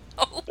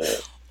 Oh,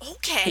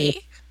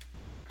 okay.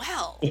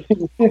 Well.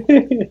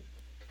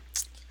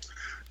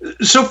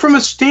 So from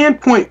a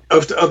standpoint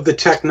of the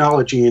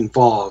technology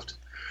involved,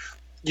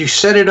 you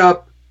set it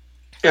up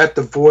at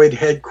the Void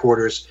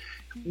headquarters.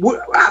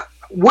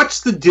 What's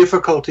the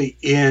difficulty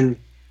in,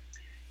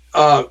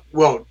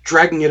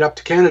 dragging it up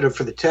to Canada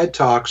for the TED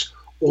Talks,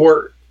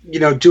 or,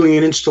 doing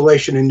an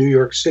installation in New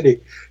York City?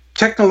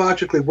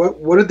 Technologically,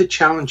 what are the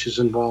challenges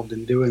involved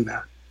in doing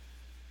that?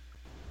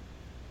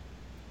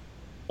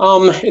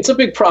 It's a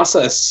big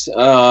process.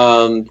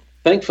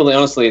 Thankfully,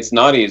 honestly, it's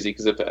not easy,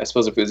 because I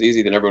suppose if it was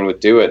easy, then everyone would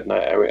do it, and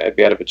I'd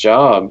be out of a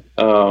job.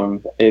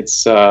 There's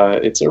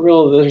some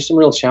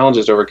real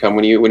challenges to overcome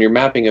when you're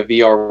mapping a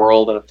VR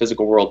world and a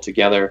physical world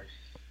together.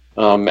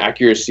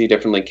 Accuracy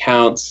definitely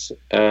counts,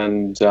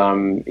 and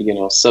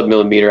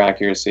sub-millimeter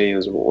accuracy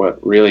is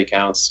what really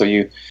counts. So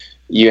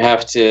you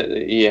have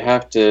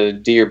to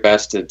do your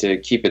best to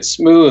keep it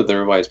smooth,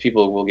 otherwise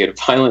people will get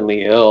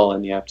violently ill,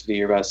 and you have to do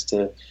your best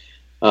to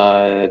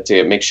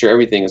to make sure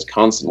everything is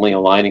constantly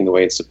aligning the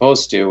way it's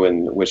supposed to,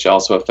 and which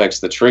also affects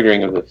the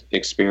triggering of the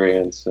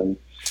experience. And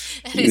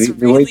it's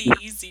really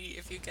easy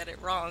if you get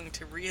it wrong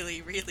to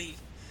really,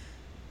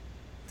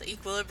 the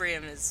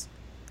equilibrium is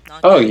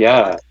not Oh good.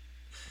 yeah,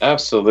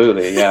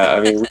 absolutely. Yeah, I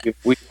mean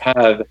we've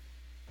had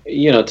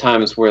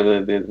times where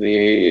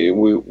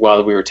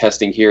while we were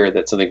testing here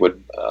that something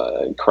would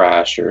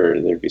crash, or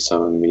there'd be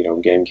some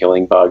game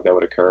killing bug that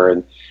would occur,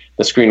 and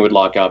the screen would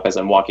lock up as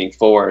I'm walking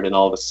forward, and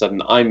all of a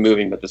sudden I'm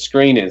moving but the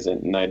screen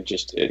isn't, and I'd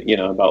just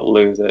about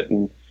lose it,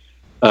 and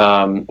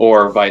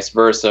or vice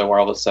versa, where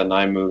all of a sudden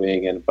I'm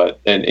moving in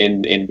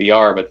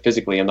VR, but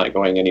physically I'm not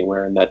going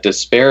anywhere. And that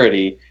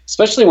disparity,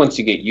 especially once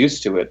you get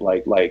used to it,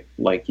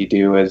 like you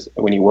do as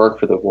when you work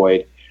for the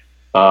Void,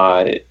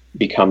 it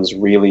becomes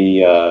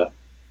really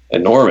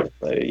enormous.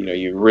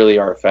 You really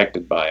are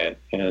affected by it,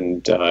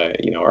 and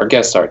our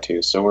guests are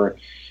too. So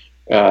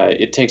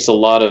it takes a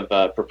lot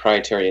of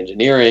proprietary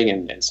engineering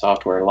and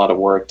software, and a lot of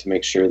work to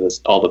make sure that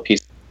all the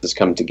pieces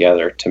come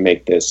together to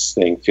make this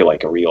thing feel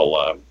like a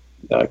real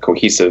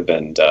cohesive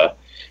and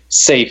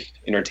safe,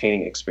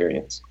 entertaining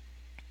experience.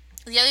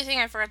 The other thing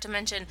I forgot to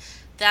mention,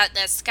 that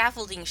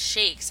scaffolding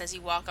shakes as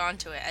you walk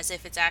onto it, as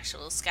if it's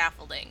actual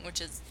scaffolding,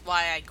 which is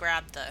why I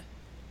grabbed the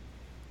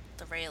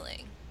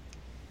railing.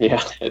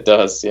 Yeah, it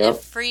does. Yeah. It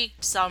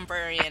freaked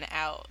Zombrarian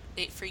out.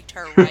 It freaked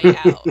her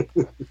right out.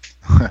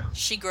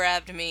 She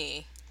grabbed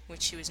me,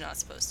 which she was not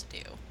supposed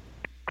to do.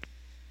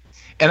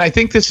 And I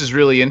think this is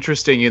really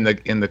interesting in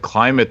the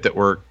climate that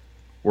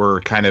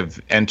we're kind of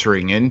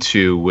entering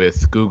into,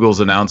 with Google's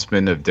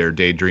announcement of their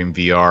Daydream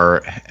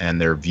VR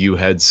and their View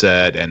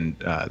headset, and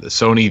the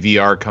Sony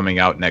VR coming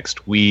out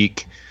next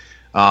week.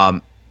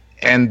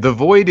 And the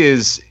Void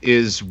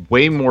is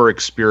way more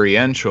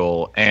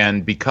experiential,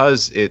 and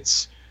because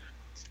it's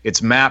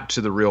mapped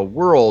to the real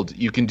world,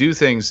 you can do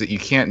things that you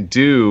can't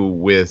do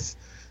with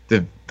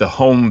the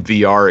home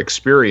VR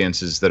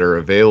experiences that are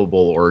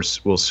available or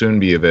will soon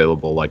be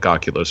available, like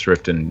Oculus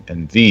Rift and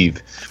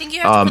Vive. I think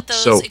you have to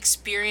put those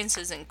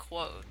experiences in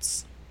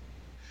quotes.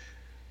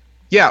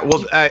 Yeah,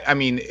 well, I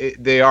mean,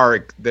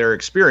 they're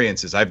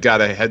experiences. I've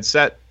got a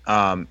headset,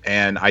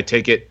 and I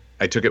took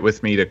it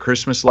with me to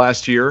Christmas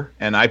last year,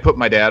 and I put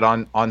my dad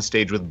on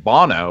stage with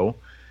Bono,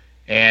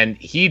 and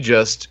he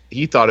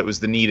thought it was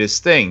the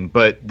neatest thing.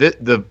 But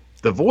the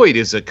Void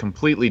is a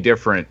completely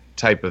different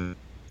type of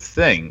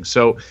thing.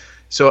 So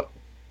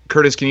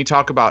Curtis, can you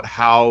talk about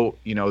how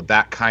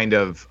that kind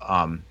of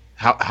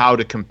how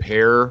to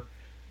compare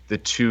the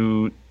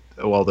two,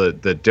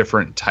 the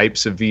different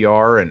types of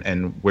VR,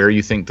 and where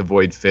you think the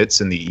Void fits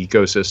in the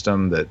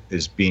ecosystem that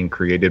is being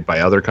created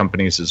by other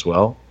companies as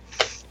well?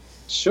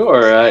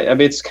 Sure. I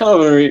mean, it's kind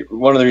of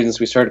one of the reasons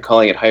we started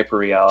calling it hyper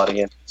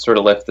reality and sort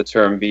of left the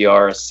term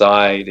VR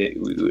aside.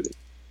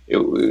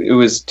 It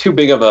was too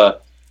big of a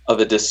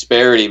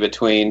disparity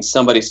between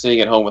somebody sitting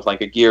at home with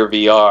like a Gear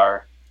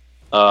VR,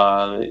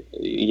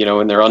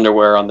 in their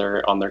underwear on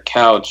their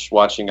couch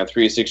watching a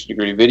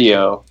 360-degree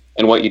video,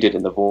 and what you did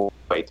in the Void.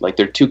 Like,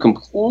 they're two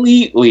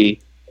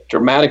completely,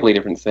 dramatically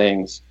different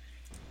things.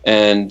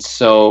 And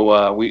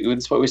so we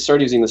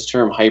started using this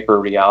term hyper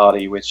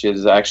reality, which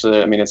is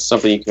actually, I mean, it's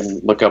something you can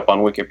look up on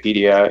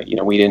Wikipedia.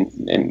 We didn't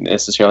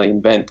necessarily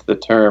invent the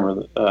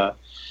term, but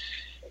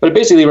it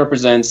basically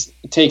represents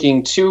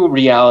taking two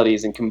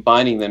realities and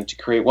combining them to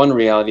create one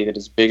reality that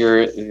is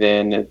bigger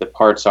than the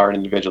parts are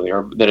individually,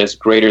 or that is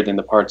greater than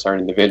the parts are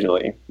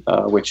individually,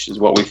 which is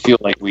what we feel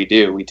like we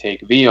do. We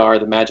take VR,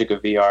 the magic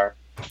of VR,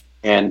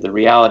 and the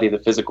reality of the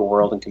physical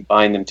world, and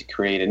combine them to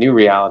create a new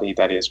reality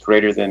that is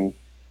greater than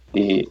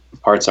the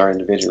parts are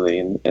individually.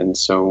 And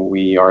so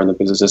we are in the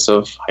business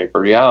of hyper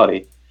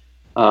reality.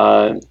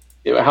 How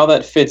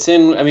that fits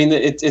in, I mean,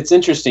 it's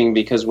interesting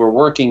because we're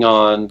working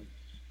on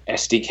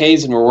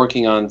SDKs and we're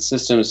working on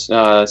systems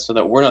so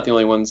that we're not the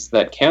only ones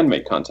that can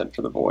make content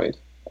for the Void.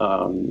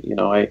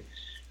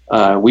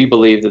 We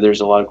believe that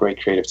there's a lot of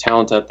great creative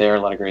talent out there, a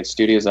lot of great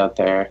studios out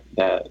there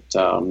that,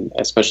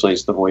 especially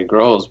as the Void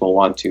grows, will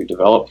want to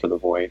develop for the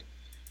Void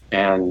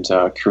and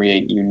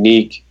create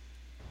unique,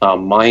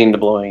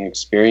 mind-blowing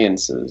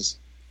experiences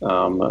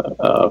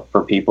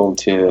for people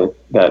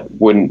that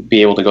wouldn't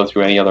be able to go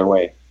through any other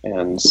way.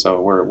 And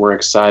so we're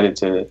excited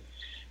to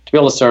be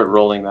able to start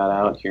rolling that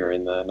out here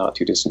in the not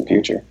too distant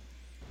future.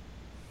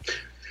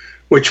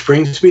 Which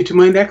brings me to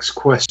my next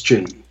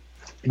question.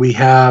 We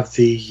have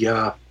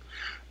the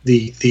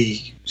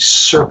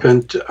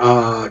Serpent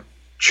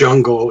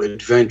Jungle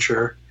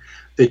adventure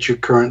that you're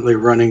currently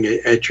running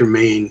at your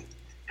main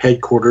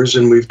headquarters,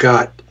 and we've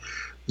got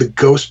the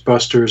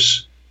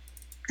Ghostbusters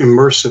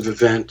immersive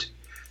event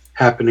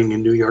happening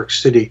in New York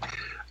City.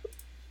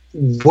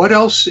 What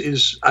else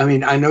is, I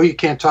mean, I know you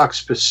can't talk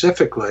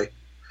specifically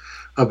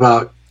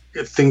about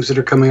things that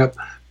are coming up,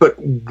 but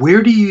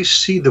where do you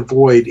see the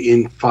Void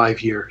in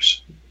 5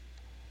 years?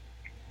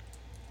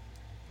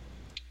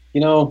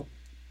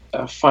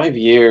 5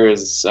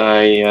 years,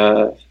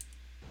 the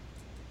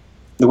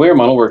way our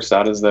model works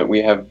out is that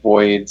we have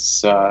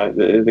Voids,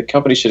 the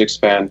company should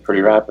expand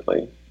pretty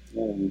rapidly.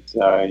 and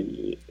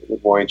the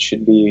void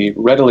should be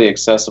readily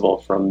accessible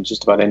from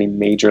just about any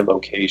major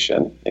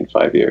location in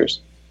 5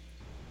 years.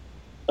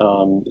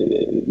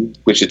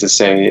 Which is to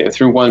say,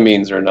 through one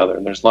means or another.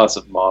 And there's lots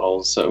of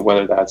models,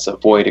 whether that's a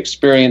void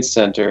experience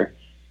center,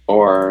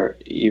 or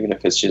even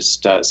if it's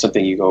just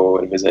something you go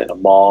and visit in a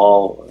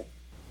mall,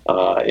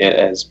 or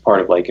as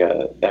part of like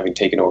having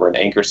taken over an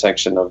anchor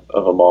section of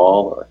a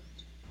mall, or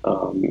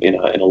in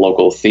a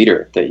local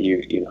theater that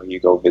you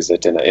go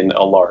visit in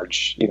a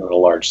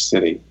large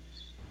city.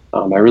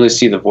 I really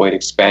see the void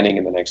expanding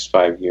in the next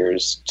 5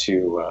 years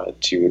to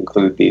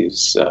include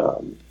these.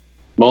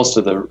 Most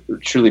of the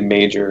truly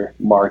major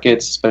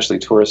markets, especially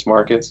tourist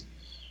markets,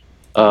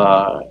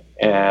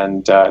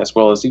 and as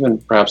well as even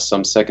perhaps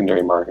some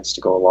secondary markets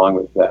to go along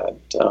with that,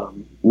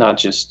 not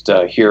just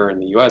here in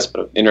the U.S.,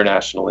 but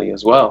internationally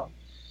as well.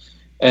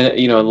 And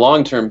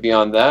long term,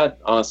 beyond that,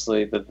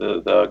 honestly,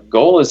 the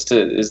goal is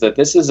that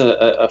this is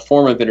a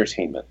form of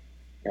entertainment,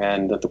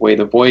 and that the way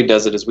the void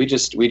does it is we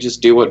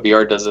just do what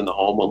VR does in the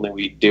home, only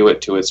we do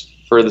it to its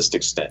furthest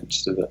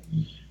extent.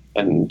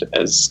 And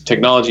as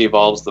technology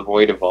evolves, the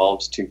void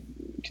evolves to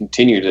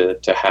continue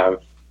to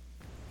have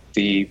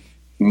the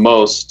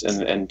most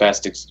and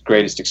best,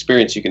 greatest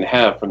experience you can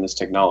have from this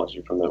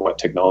technology, from what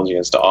technology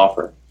has to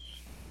offer,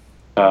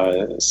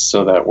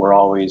 so that we're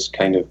always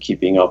kind of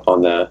keeping up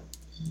on the,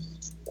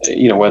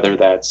 whether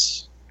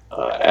that's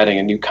adding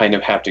a new kind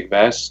of haptic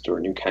vest or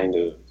a new kind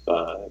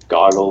of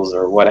goggles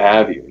or what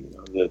have you.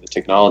 The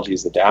technology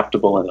is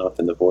adaptable enough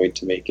in the void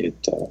to make it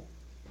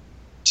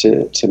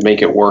to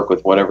make it work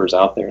with whatever's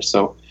out there.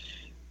 So,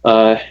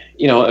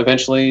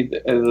 eventually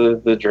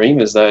the dream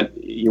is that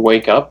you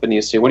wake up and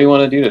you say, what do you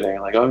want to do today?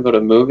 Like, oh, go to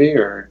a movie,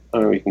 or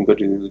we can go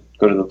to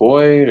the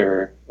void,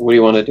 or what do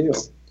you want to do?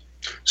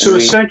 So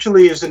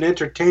essentially as an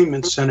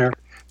entertainment center,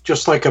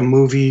 just like a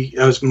movie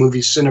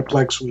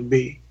Cineplex would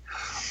be,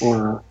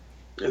 or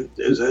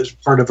as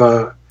part of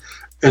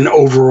an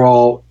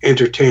overall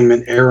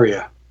entertainment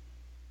area.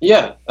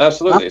 Yeah,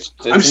 absolutely.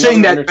 I'm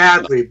saying that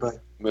badly, but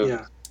movie.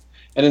 Yeah.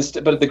 And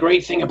but the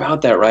great thing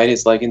about that, right,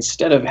 is like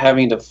instead of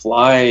having to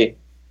fly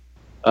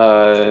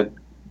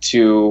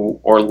to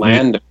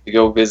Orlando to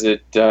go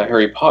visit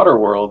Harry Potter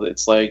World,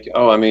 it's like,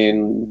 what do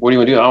you want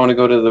to do? I want to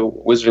go to the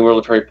Wizarding World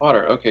of Harry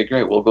Potter. Okay,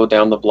 great. We'll go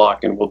down the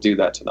block and we'll do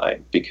that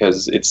tonight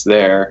because it's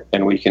there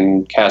and we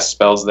can cast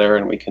spells there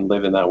and we can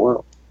live in that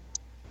world.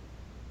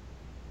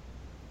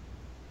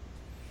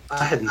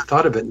 I hadn't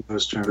thought of it in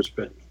those terms,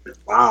 but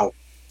wow.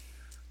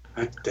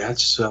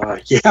 That's,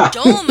 yeah.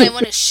 Dome, I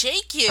want to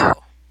shake you.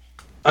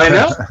 I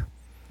know.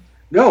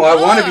 No, I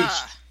want to be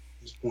at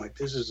this point.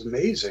 This is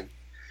amazing.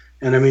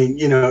 And I mean,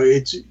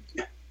 it's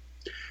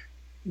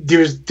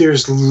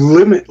there's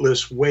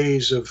limitless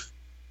ways of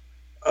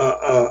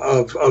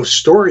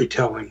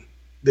storytelling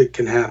that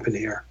can happen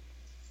here.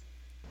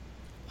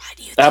 Why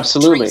do you think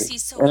Absolutely.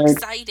 Tracy's so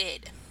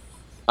excited?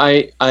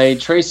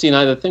 Tracy and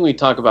I, the thing we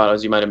talk about,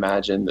 as you might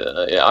imagine,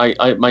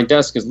 my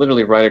desk is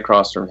literally right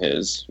across from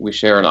his. We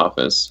share an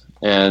office,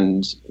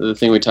 and the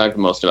thing we talk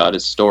most about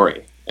is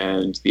story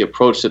and the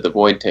approach that the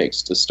void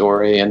takes to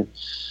story. And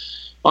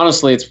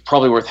honestly, it's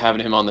probably worth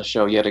having him on the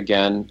show yet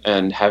again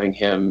and having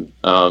him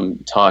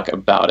talk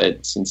about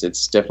it, since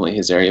it's definitely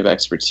his area of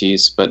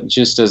expertise. But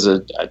just as a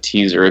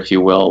teaser, if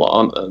you will,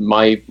 on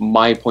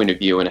my point of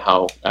view and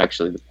how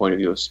actually the point of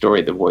view of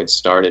story the void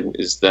started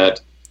is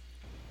that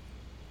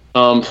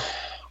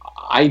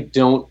I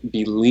don't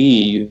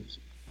believe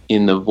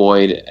in the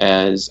void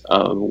as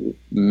a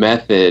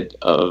method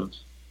of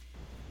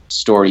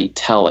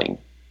storytelling,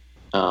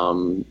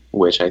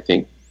 which I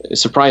think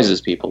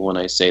surprises people when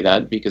I say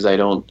that, because I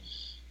don't.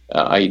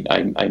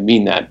 I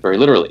mean that very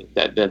literally.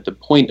 That the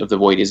point of the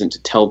void isn't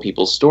to tell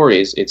people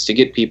stories; it's to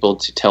get people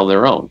to tell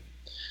their own.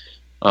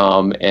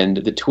 And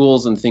the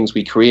tools and things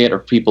we create are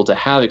for people to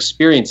have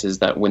experiences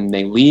that, when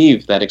they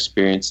leave that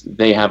experience,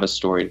 they have a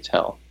story to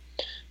tell.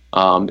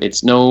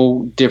 It's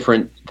no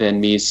different than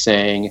me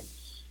saying,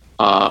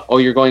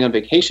 you're going on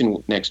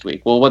vacation next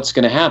week. Well, what's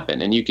going to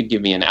happen? And you could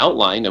give me an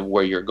outline of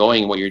where you're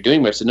going and what you're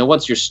doing. But I said, no,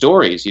 what's your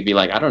stories? You'd be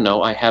like, I don't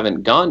know. I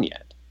haven't gone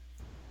yet.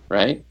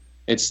 Right?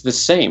 It's the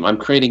same. I'm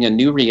creating a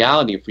new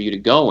reality for you to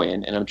go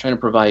in, and I'm trying to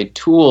provide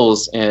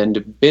tools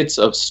and bits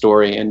of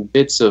story and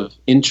bits of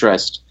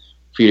interest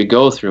for you to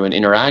go through and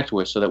interact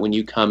with, so that when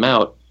you come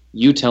out,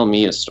 you tell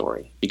me a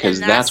story, because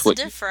and that's what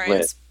the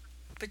difference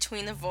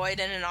between the void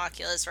and an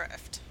Oculus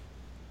Rift.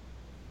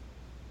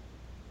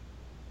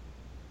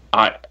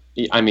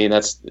 I mean,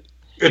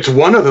 it's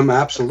one of them,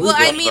 absolutely. Well,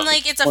 I mean,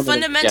 like, it's a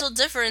fundamental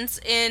difference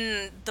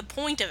in the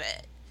point of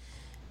it.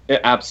 Yeah,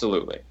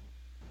 absolutely.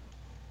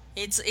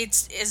 It's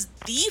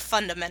the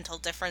fundamental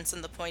difference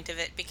in the point of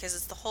it, because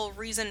it's the whole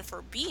reason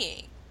for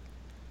being.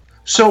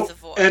 So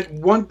at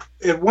one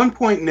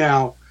point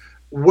now,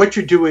 what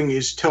you're doing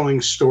is telling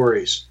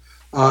stories,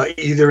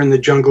 either in the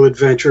Jungle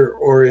Adventure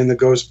or in the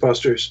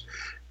Ghostbusters.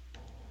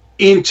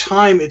 In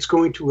time, it's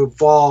going to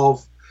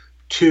evolve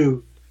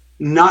to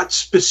not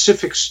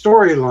specific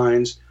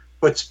storylines,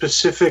 but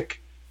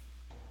specific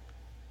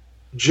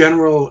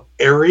general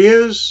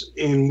areas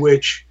in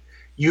which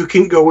you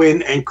can go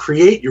in and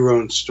create your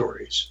own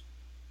stories.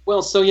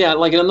 Well, so yeah,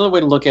 like another way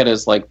to look at it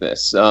is like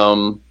this.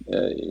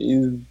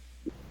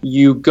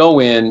 You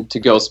go in to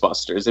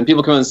Ghostbusters, and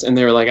people come in and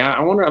they're like,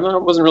 I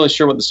wasn't really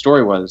sure what the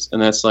story was.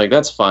 And that's like,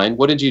 that's fine.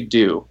 What did you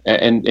do?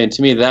 And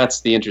to me,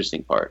 that's the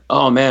interesting part.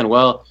 Oh, man,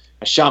 well,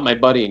 I shot my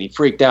buddy, and he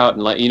freaked out,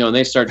 and and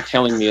they started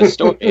telling me a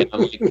story. And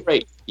I'm like,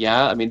 great.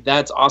 Yeah, I mean,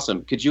 that's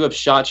awesome. Could you have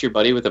shot your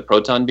buddy with a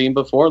proton beam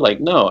before? Like,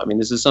 no. I mean,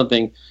 this is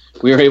something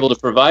we were able to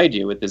provide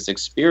you with this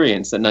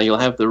experience that now you'll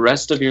have the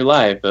rest of your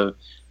life of,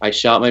 I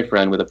shot my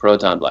friend with a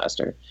proton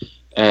blaster.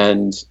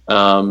 And,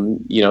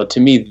 to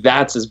me,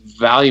 that's as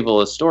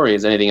valuable a story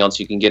as anything else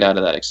you can get out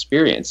of that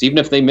experience. Even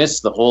if they miss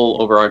the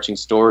whole overarching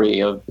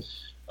story of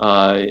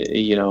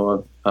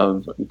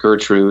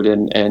Gertrude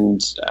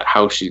and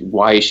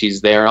why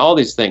she's there, all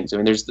these things. I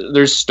mean,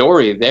 there's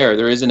story there.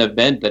 There is an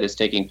event that is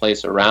taking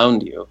place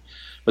around you.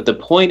 But the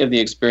point of the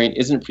experience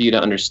isn't for you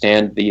to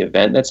understand the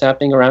event that's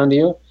happening around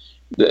you.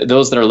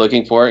 Those that are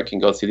looking for it can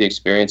go through the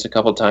experience a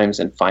couple times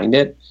and find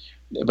it.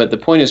 But the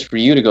point is for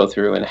you to go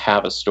through and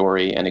have a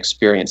story and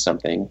experience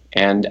something.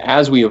 And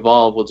as we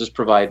evolve, we'll just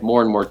provide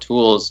more and more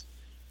tools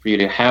for you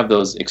to have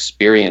those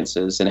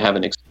experiences and have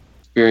an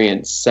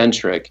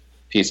experience-centric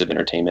piece of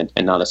entertainment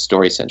and not a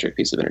story-centric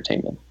piece of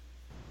entertainment.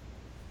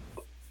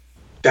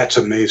 That's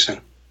amazing.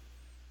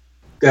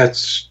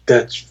 That's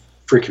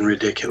freaking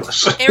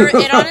ridiculous.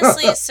 It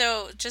honestly,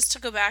 so just to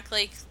go back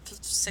like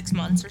 6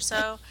 months or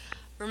so,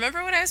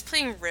 remember when I was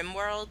playing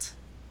RimWorld?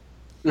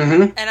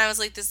 Mm-hmm. And I was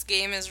like, this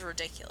game is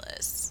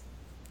ridiculous.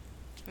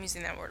 I'm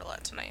using that word a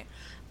lot tonight.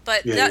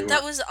 But Yeah,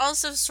 that was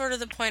also sort of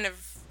the point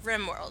of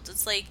RimWorld.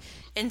 It's like,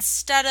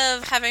 instead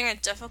of having a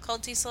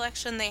difficulty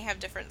selection, they have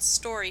different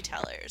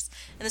storytellers.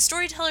 And the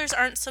storytellers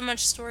aren't so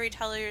much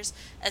storytellers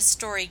as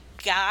story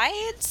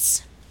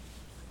guides.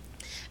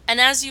 And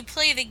as you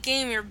play the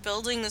game, you're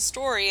building the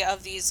story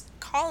of these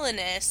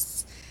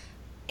colonists,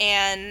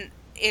 and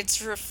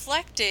it's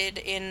reflected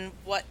in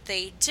what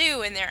they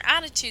do and their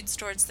attitudes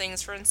towards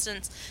things. For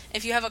instance,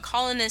 if you have a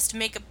colonist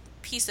make a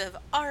piece of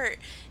art,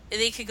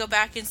 they could go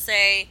back and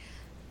say,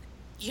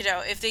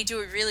 if they do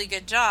a really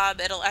good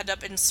job, it'll end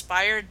up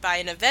inspired by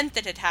an event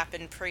that had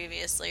happened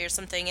previously or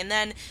something. And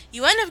then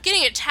you end up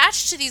getting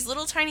attached to these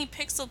little tiny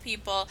pixel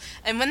people,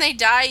 and when they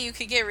die, you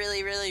could get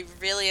really, really,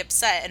 really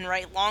upset and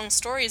write long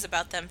stories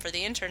about them for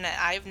the internet.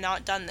 I've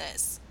not done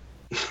this.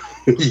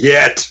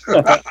 Yet.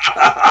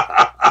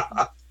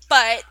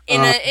 But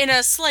in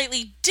a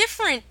slightly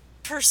different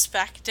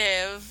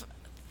perspective,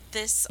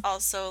 this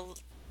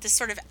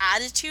sort of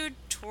attitude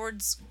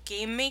towards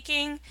game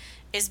making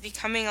is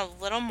becoming a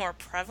little more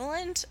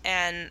prevalent,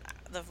 and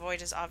The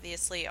Void is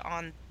obviously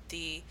on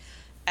the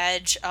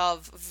edge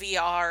of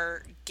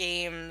VR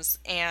games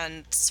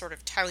and sort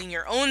of telling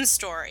your own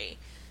story.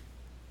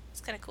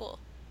 It's kind of cool.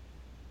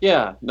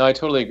 Yeah, no, I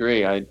totally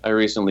agree. I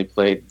recently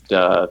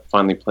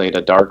finally played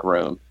A Dark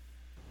Room,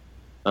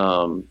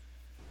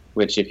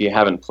 which if you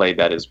haven't played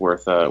that is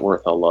worth a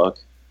look.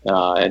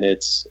 And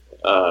it's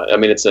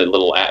it's a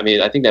little. I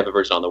think they have a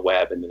version on the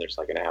web, and then there's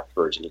like an app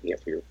version you can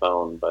get for your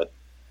phone. But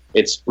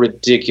it's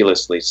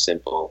ridiculously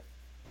simple.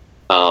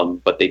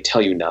 But they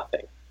tell you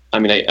nothing. I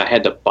mean, I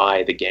had to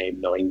buy the game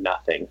knowing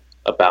nothing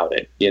about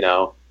it,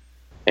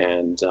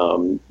 and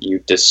you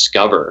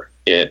discover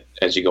it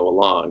as you go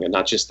along, and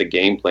not just the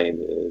gameplay and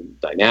the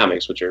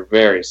dynamics, which are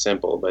very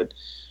simple, but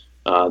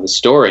the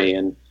story.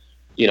 And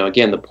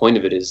again, the point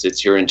of it is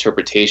it's your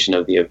interpretation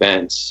of the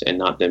events and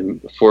not them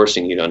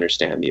forcing you to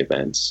understand the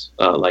events,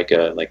 like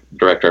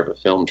director of a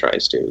film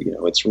tries to.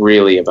 It's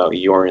really about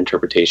your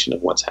interpretation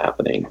of what's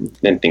happening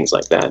and things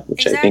like that,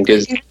 which exactly. I think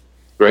is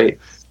great.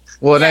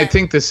 Well, and I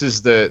think this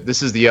is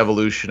the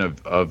evolution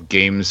of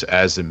games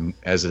as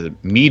a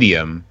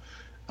medium,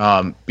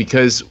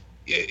 because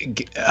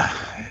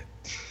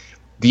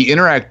the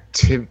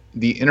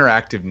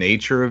interactive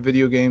nature of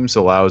video games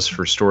allows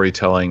for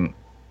storytelling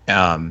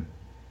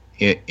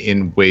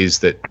in ways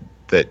that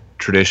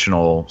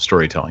traditional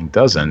storytelling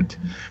doesn't.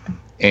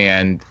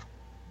 And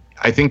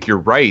I think you're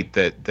right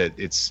that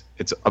it's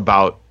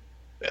about.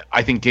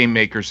 I think game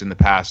makers in the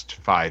past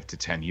 5 to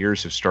 10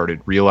 years have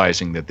started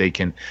realizing that they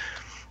can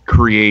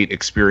create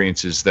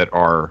experiences that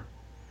are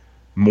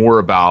more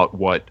about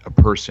what a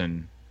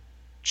person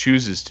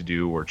chooses to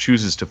do or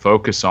chooses to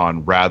focus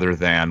on rather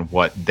than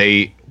what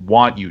they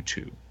want you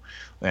to.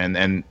 And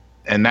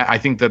that, I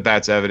think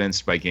that's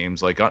evidenced by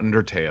games like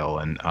Undertale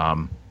and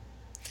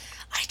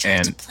I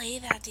tried to play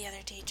that the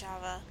other day,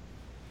 Java.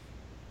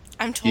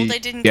 I'm told I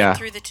didn't get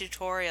through the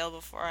tutorial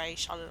before I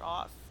shut it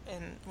off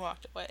and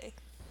walked away.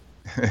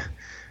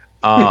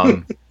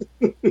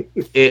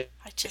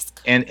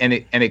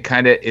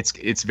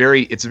 It's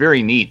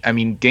very neat. I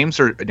mean, games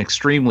are an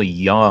extremely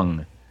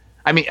young.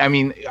 I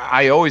mean,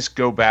 I always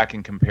go back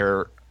and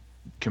compare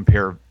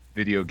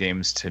video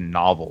games to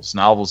novels.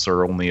 Novels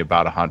are only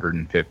about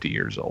 150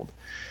 years old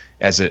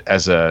as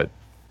a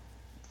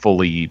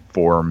fully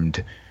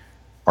formed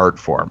art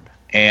form.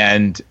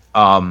 And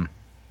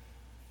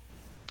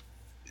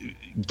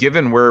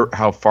given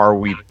how far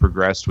we've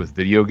progressed with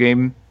video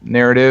game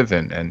narrative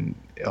and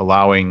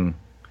allowing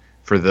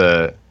for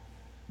the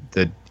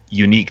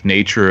unique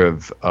nature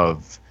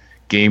of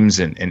games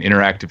and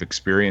interactive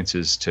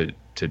experiences to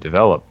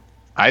develop.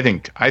 I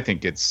think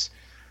it's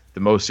the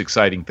most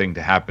exciting thing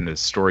to happen to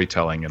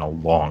storytelling in a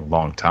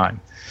long time.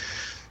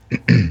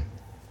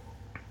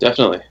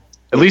 Definitely.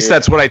 At least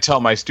that's what I tell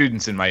my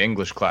students in my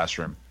English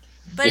classroom.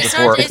 But it's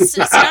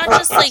not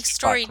just like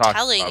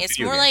storytelling, it's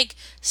more like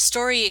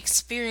story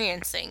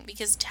experiencing,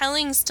 because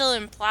telling still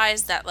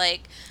implies that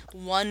like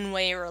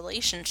one-way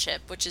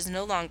relationship, which is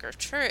no longer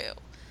true.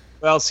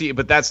 Well, see,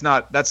 but that's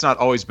not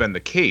always been the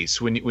case.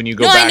 When you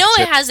go no, back I know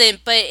to, it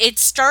hasn't, but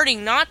it's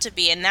starting not to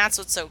be, and that's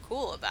what's so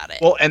cool about it.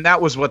 Well, and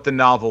that was what the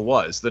novel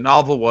was. The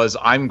novel was,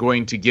 I'm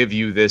going to give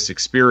you this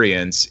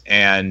experience,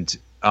 and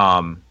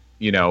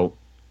it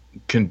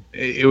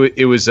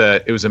was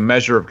a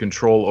measure of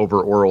control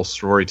over oral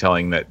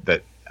storytelling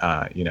that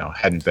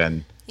hadn't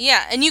been.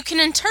 Yeah, and you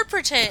can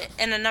interpret it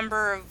in a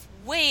number of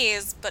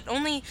ways, but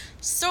only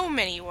so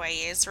many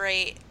ways,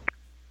 right?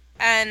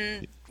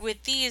 And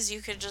with these,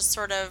 you could just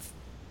sort of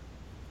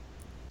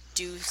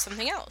do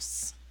something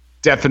else.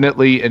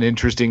 Definitely an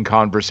interesting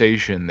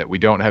conversation that we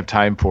don't have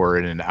time for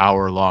in an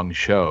hour-long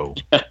show.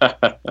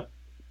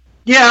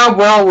 Yeah,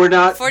 well, we're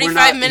not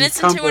 45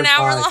 minutes into an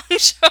hour-long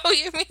show,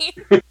 you mean?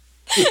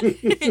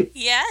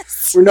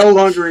 Yes. We're no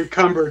longer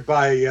encumbered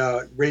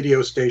by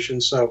radio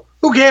stations, so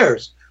who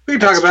cares? We can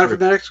talk about it for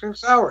the next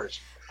 6 hours.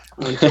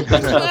 Well,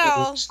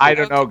 I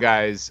don't know,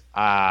 guys.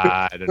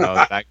 I don't know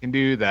if I can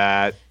do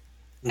that.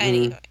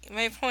 Anyway,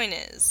 my point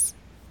is,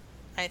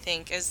 I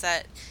think, is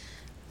that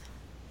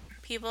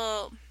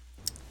people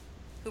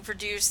who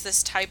produce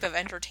this type of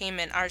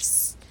entertainment are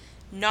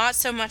not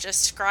so much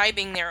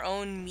ascribing their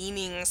own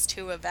meanings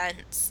to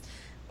events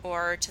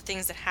or to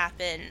things that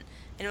happen.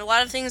 And a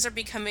lot of things are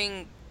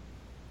becoming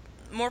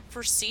more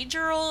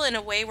procedural in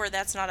a way where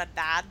that's not a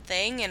bad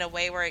thing, in a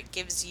way where it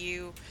gives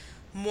you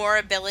more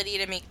ability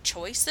to make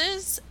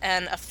choices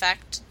and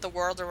affect the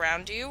world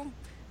around you,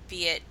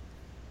 be it,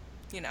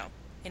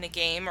 in a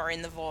game or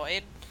in the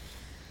void.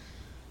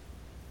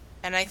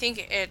 And I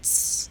think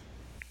it's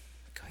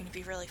going to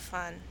be really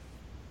fun.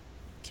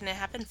 Can it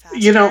happen faster?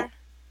 Yeah,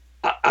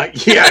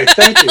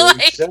 thank you.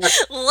 Exactly.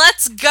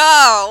 Let's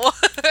go!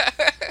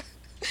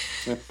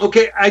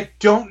 Okay, I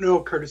don't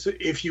know, Curtis,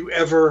 if you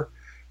ever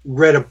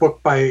read a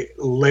book by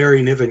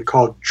Larry Niven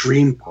called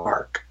Dream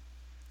Park.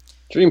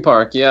 Dream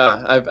Park,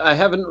 yeah. I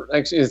haven't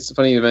actually. It's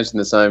funny you mentioned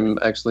this. I'm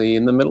actually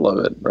in the middle of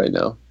it right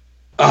now.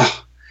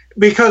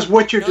 Because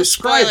what you're No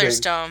describing, spoilers,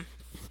 Dome.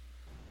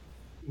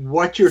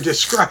 what you're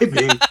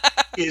describing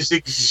is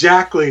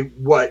exactly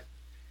what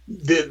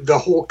the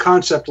whole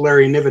concept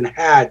Larry Niven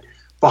had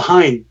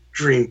behind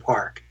Dream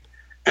Park.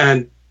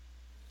 And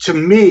to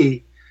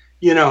me,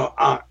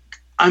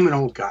 I'm an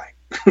old guy.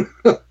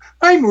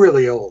 I'm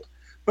really old.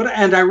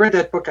 And I read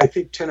that book, I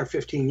think, 10 or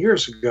 15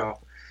 years ago.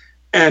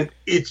 And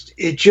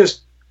it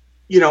just,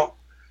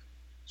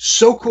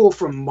 so cool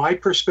from my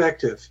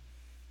perspective,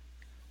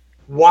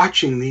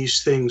 watching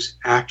these things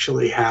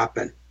actually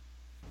happen.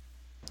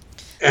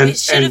 And we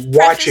should have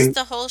prefaced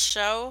the whole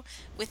show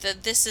with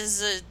this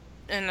is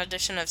an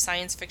edition of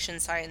science fiction,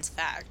 science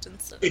fact.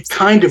 It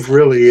kind of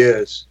really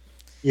is.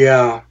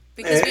 Yeah.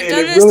 Because we've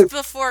done this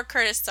before,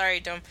 Curtis. Sorry,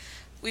 Dome.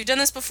 We've done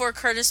this before,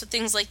 Curtis, with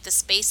things like the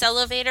space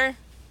elevator.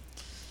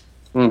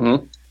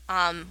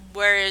 Mm-hmm.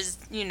 Whereas,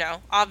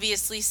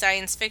 obviously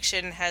science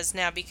fiction has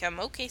now become,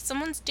 okay,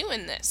 someone's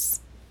doing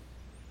this.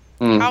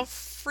 How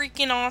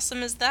freaking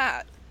awesome is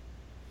that?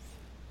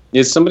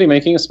 Is somebody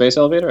making a space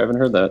elevator? I haven't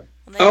heard that.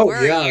 Well,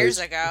 they were years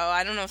ago.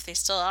 I don't know if they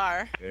still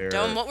are.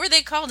 Dome, what were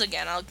they called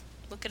again? I'll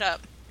look it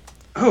up.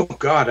 Oh,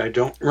 God, I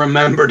don't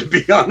remember, to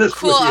be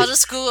honest with you. Cool, I'll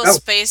just Google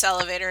space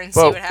elevator and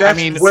see what happens. I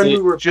mean, when we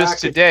were just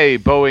today,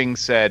 Boeing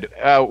said,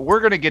 we're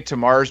going to get to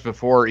Mars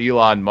before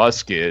Elon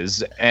Musk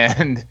is.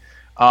 And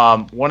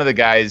one of the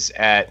guys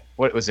at,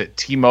 what was it,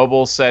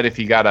 T-Mobile said if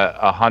he got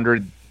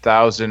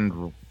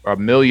 100,000, a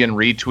million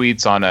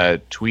retweets on a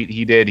tweet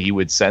he did, he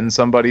would send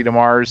somebody to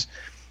Mars.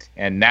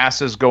 And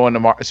NASA's going to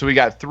Mars. So we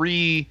got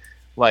three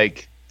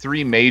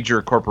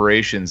major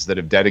corporations that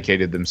have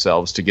dedicated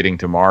themselves to getting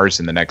to Mars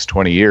in the next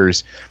 20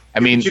 years. I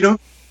mean, you know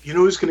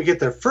who's going to get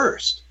there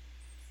first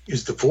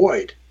is the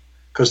Void,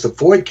 because the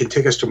Void can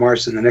take us to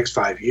Mars in the next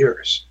 5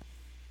 years.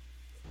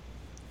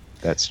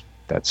 That's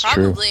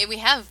Probably. true. We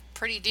have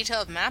pretty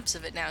detailed maps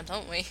of it now,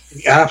 don't we?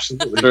 We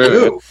absolutely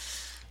do.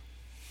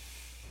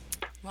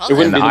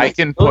 Well, and I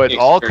can put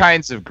all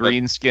kinds of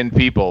green-skinned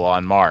people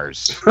on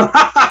Mars.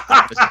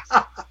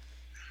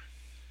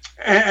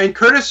 And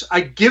Curtis,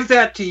 I give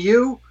that to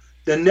you.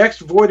 The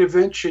next Void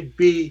event should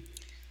be,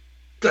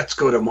 let's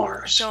go to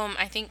Mars. So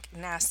I think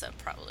NASA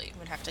probably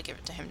would have to give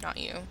it to him, not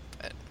you.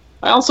 But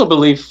I also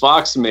believe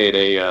Fox made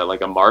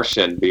a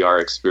Martian VR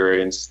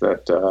experience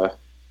that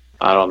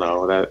I don't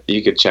know, that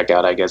you could check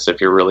out, I guess, if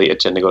you're really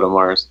itching to go to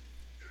Mars.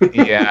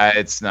 Yeah,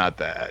 it's not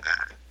that.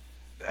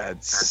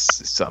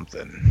 That's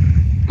something.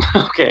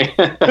 Okay.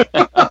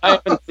 I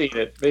haven't seen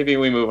it. Maybe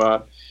we move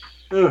on.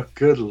 Oh,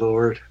 good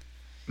Lord.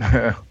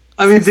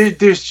 I mean,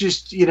 there's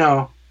just,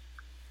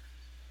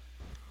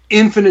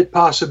 infinite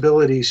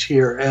possibilities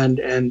here,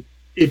 and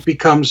it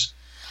becomes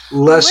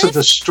less of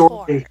the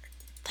story.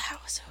 That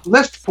was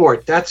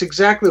Liftport. That's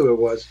exactly what it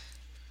was.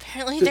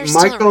 Apparently, they're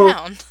still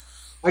around.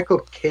 Michael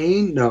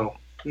Caine? No,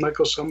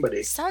 Michael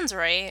somebody. Sounds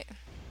right.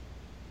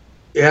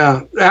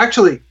 Yeah,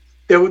 actually,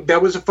 that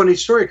was a funny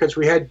story because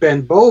we had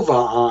Ben Bova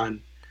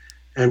on,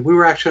 and we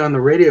were actually on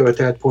the radio at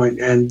that point,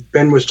 and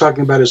Ben was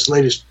talking about his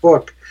latest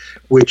book,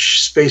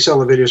 which space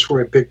elevators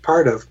were a big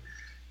part of.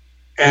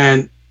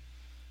 And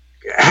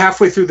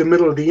halfway through the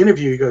middle of the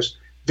interview, he goes,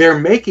 "They're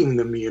making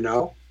them, you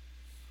know."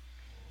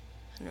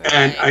 Right.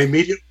 And I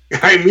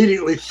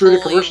immediately threw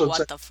the commercial and said,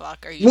 "What the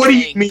fuck are you what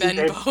saying, do you mean,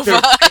 Ben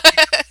Bova?"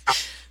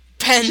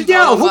 Ben said, Bova.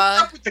 "Yeah,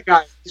 hook up with the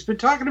guy. He's been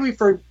talking to me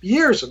for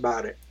years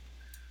about it."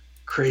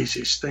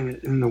 Craziest thing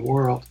in the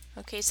world.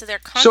 Okay, so their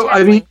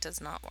contact link does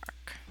not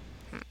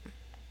work.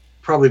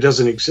 Probably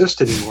doesn't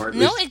exist anymore.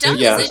 No, it does.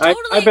 Yeah, it totally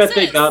I bet exists.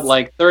 they got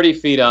like 30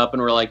 feet up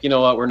and were like, you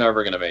know what, we're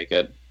never gonna make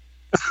it.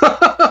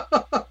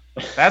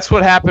 That's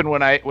what happened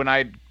when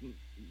I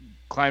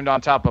climbed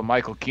on top of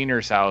Michael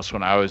Keener's house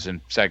when I was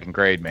in second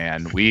grade.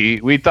 Man,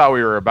 we thought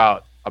we were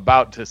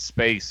about to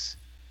space,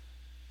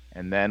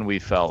 and then we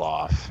fell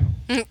off.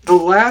 The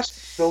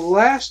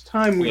last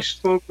time we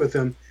spoke with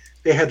them,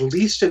 they had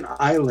leased an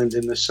island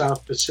in the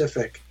South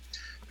Pacific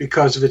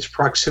because of its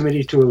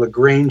proximity to a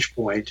Lagrange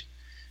point,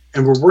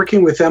 and we're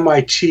working with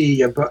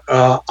MIT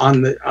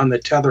on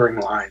the tethering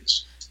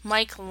lines.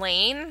 Mike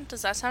Lane,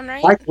 does that sound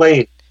right? Mike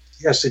Lane.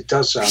 Yes, it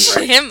does sound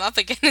right. Hit him up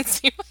again and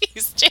see what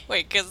he's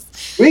doing, because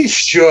we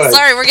should.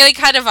 Sorry, we're getting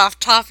kind of off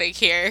topic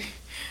here.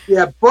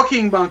 Yeah,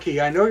 Booking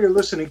Monkey. I know you're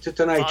listening to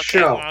tonight's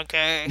show.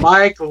 Okay.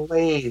 Mike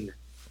Lane,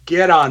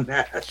 get on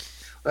that.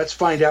 Let's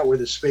find out where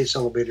the space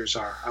elevators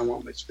are. I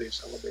want my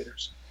space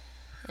elevators.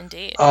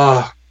 Indeed.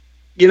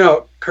 You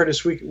know,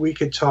 Curtis, we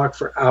could talk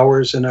for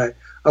hours, and I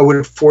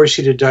would force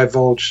you to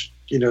divulge,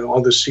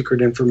 all the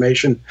secret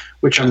information,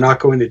 which I'm not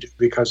going to do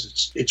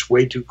because it's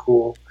way too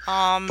cool.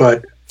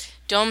 But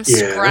don't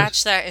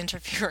scratch that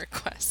interview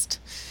request.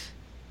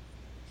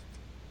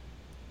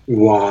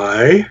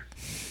 Why?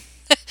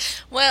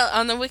 Well,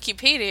 on the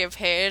Wikipedia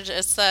page,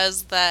 it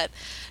says that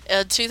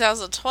in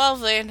 2012,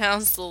 they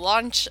announced the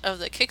launch of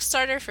the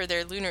Kickstarter for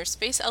their lunar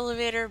space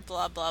elevator,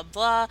 blah, blah,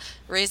 blah,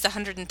 raised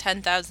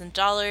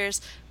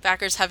 $110,000.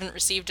 Backers haven't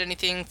received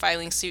anything,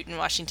 filing suit in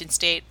Washington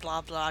State,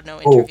 blah, blah, no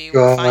interview.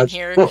 Oh, Fine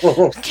here.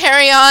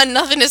 Carry on,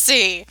 nothing to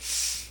see.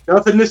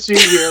 Nothing to see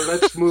here.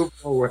 Let's move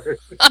forward.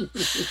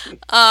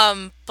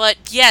 But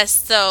yes,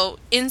 so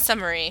in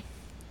summary,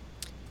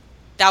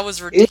 that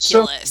was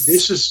ridiculous.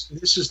 This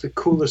is the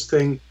coolest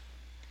thing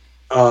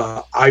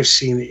I've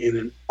seen in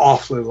an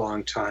awfully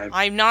long time.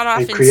 I'm not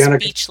often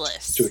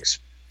speechless.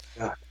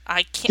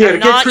 I can't. I'm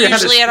not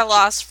usually at a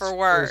loss for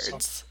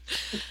words.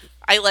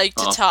 I like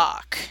to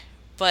talk,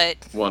 but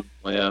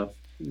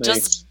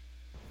just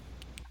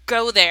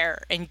go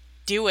there and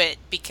do it,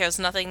 because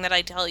nothing that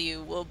I tell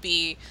you will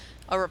be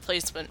a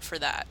replacement for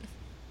that.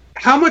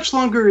 How much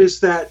longer is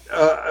that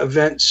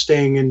event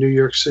staying in New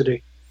York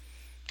City?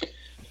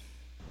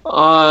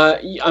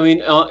 The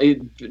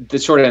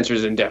short answer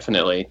is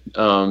indefinitely.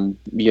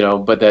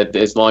 But that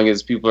as long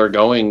as people are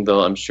going,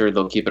 I'm sure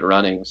they'll keep it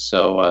running.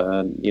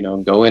 So,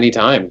 go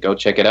anytime. Go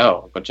check it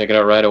out. Go check it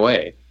out right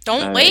away.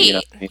 Don't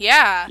wait.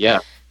 Yeah. Yeah.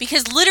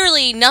 Because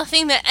literally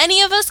nothing that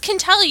any of us can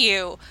tell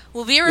you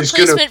will be a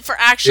replacement for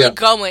actually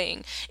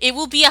going. It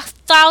will be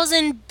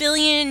 1,000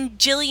 billion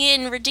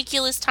jillion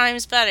ridiculous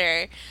times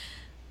better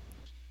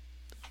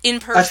in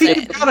person. I think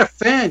you got a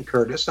fan,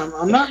 Curtis.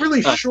 I'm not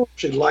really sure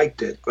she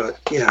liked it, but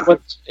yeah.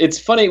 But it's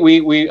funny. We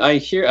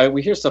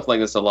hear stuff like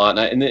this a lot.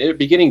 And in the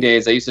beginning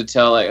days, I used to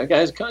tell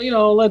guys,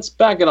 let's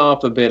back it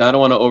off a bit. I don't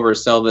want to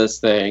oversell this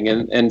thing.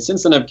 And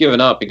since then, I've given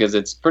up because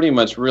it's pretty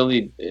much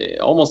really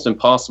almost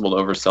impossible to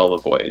oversell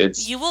the Void.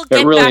 It's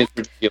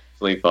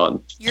ridiculously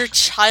fun. Your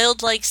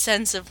childlike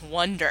sense of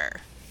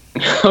wonder.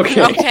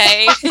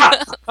 Okay.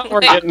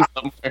 We're getting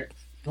somewhere.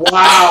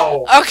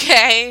 Wow.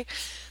 Okay.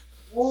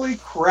 Holy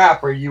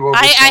crap! Are you over?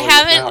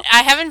 I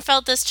haven't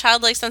felt this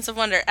childlike sense of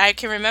wonder. I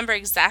can remember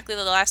exactly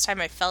the last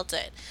time I felt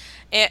it.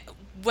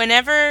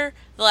 Whenever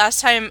the last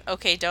time,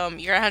 okay, Dome,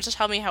 you're gonna have to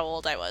tell me how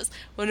old I was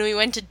when we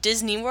went to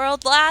Disney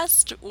World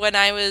last. When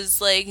I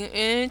was like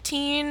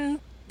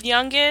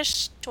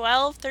youngish,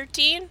 12,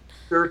 13.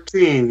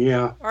 13,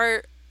 yeah.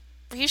 Or,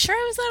 are you sure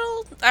I was that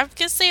old? I was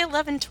gonna say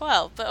 11,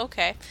 12, but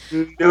okay.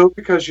 No,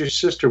 because your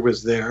sister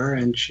was there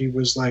and she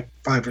was like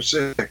 5 or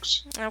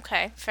 6.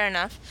 Okay, fair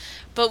enough.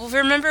 But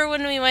remember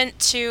when we went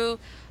to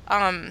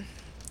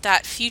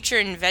that Future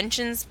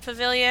Inventions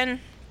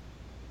Pavilion?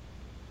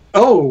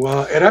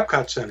 Oh, at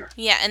Epcot Center.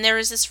 Yeah, and there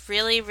was this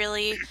really,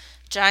 really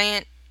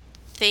giant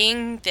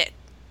thing that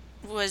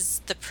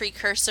was the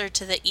precursor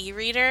to the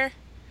e-reader.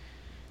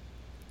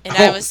 And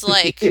I was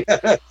like,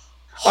 yeah.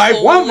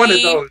 I want one of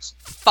those.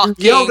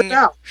 Fucking yelled it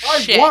out.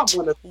 shit. I want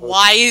one of those.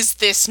 Why is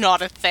this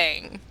not a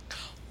thing?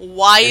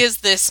 Why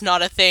is this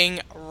not a thing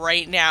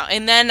right now?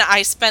 And then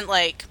I spent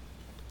like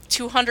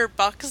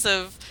 $200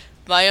 of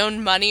my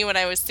own money when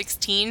I was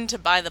 16 to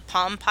buy the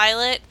Palm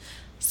Pilot,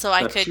 so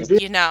I could,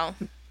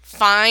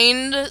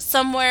 find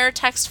somewhere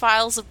text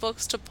files of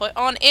books to put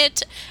on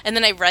it, and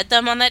then I read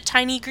them on that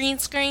tiny green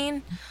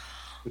screen.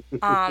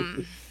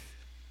 I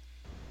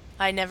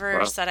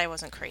never said I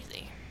wasn't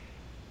crazy.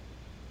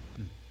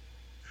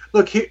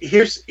 Look,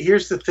 here's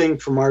the thing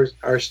from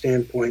our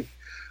standpoint.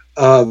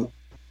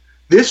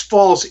 This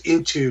falls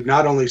into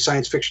not only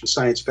science fiction,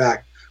 science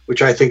fact,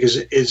 which I think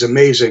is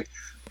amazing,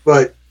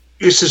 but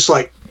this is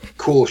like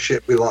cool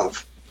shit we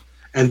love.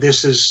 And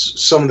this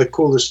is some of the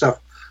coolest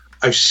stuff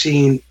I've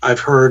seen, I've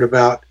heard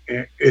about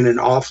in an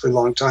awfully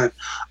long time.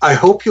 I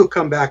hope you'll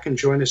come back and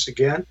join us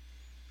again.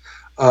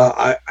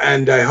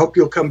 And I hope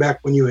you'll come back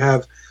when you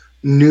have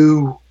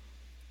new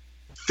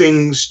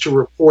things to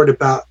report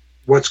about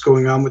what's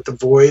going on with the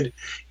Void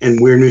and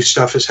where new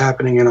stuff is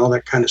happening and all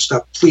that kind of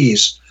stuff.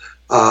 Please,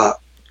 the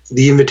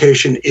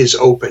invitation is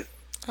open.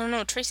 I don't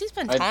know. Tracy's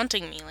been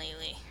taunting me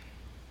lately.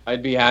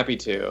 I'd be happy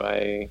to.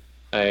 I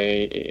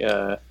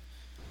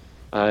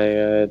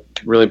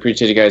really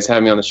appreciate you guys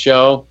having me on the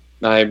show.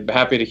 I'm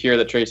happy to hear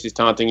that Tracy's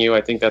taunting you.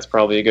 I think that's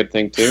probably a good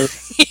thing too.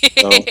 So.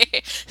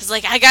 It's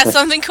like, I got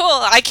something cool.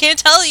 I can't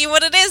tell you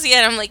what it is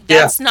yet. I'm like,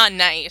 that's not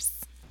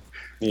nice.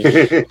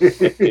 Yeah.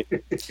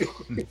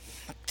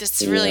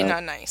 It's really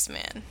not nice,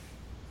 man.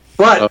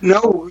 But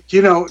no,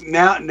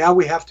 now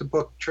we have to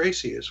book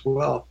Tracy as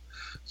well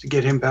to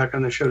get him back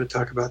on the show to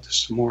talk about this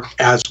some more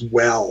as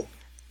well.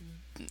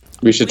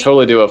 We should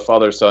totally do a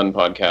father-son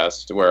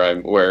podcast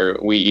where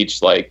we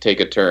each take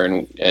a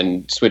turn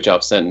and switch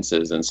off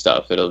sentences and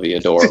stuff. It'll be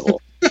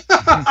adorable.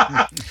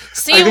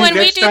 See, when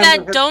we do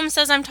that, Dome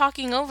says I'm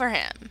talking over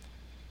him.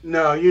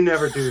 No, you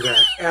never do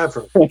that,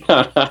 ever.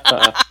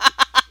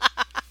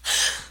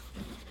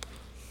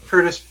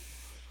 Curtis,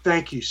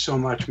 thank you so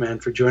much, man,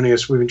 for joining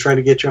us. We've been trying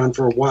to get you on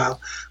for a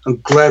while. I'm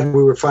glad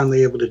we were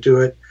finally able to do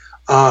it.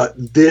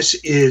 This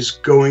is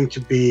going to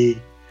be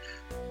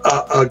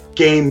a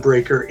game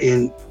breaker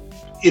in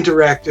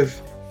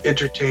interactive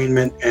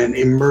entertainment and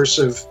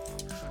immersive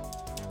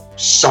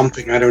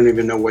something. I don't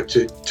even know what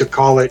to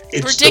call it.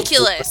 It's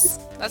ridiculous.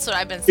 That's what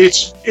I've been saying.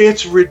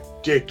 It's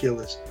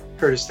ridiculous.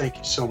 Curtis, thank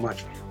you so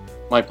much.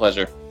 My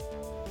pleasure.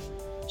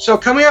 So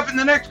coming up in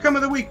the next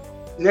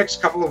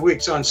couple of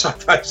weeks on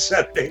Sci-Fi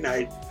Saturday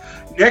Night.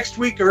 Next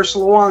week,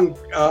 Ursula Wong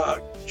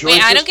joins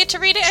Wait, I us. don't get to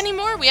read it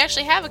anymore? We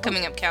actually have a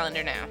coming up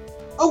calendar now.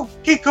 Oh,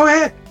 okay, go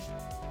ahead.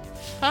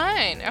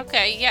 Fine.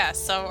 Okay, yeah.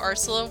 So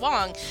Ursula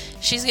Wong,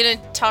 she's going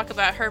to talk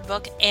about her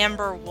book,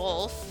 Amber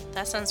Wolf.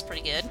 That sounds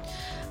pretty good.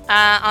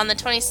 On the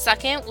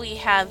 22nd, we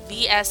have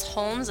V.S.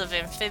 Holmes of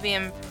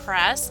Amphibian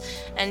Press,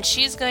 and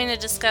she's going to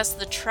discuss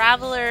The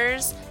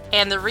Travelers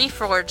and the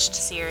Reforged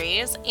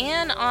series.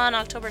 And on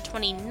October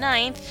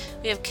 29th,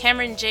 we have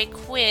Cameron J.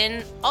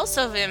 Quinn,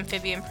 also of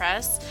Amphibian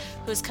Press,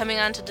 who's coming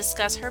on to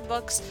discuss her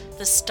books,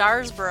 The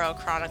Starsborough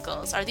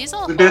Chronicles. Are these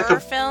all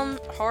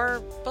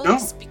horror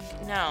books?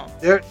 No.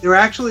 They're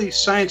actually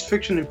science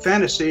fiction and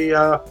fantasy.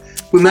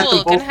 We met them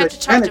both. Gonna have to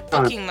talk to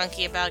Comic-Con. Booking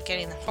Monkey about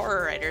getting the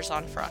horror writers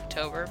on for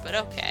October, but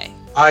okay.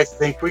 I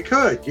think we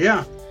could,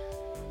 yeah.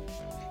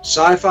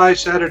 Sci-Fi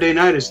Saturday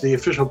Night is the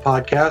official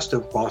podcast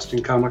of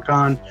Boston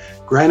Comic-Con,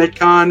 Granite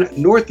Con,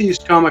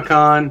 Northeast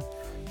Comic-Con.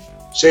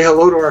 Say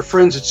hello to our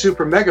friends at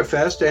Super Mega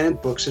Fest and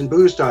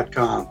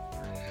booksandbooze.com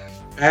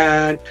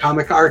and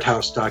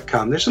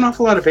comicarthouse.com. There's an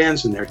awful lot of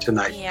bands in there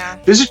tonight. Yeah.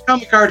 Visit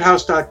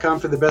comicarthouse.com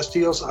for the best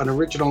deals on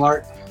original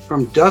art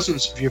from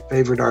dozens of your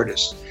favorite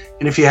artists.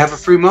 And if you have a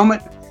free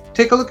moment,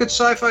 take a look at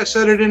Sci-Fi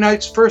Saturday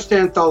Night's first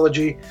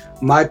anthology,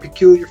 My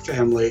Peculiar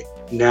Family,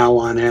 now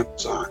on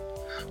Amazon.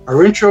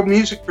 Our intro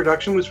music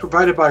production was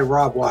provided by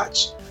Rob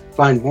Watts.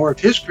 Find more of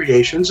his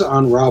creations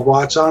on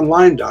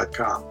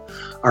robwattsonline.com.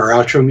 Our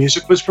outro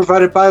music was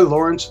provided by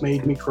Lawrence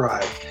Made Me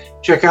Cry.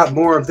 Check out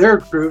more of their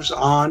grooves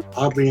on,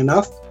 oddly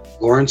enough,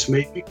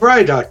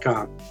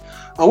 lawrencemademecry.com.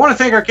 I want to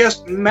thank our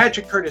guest,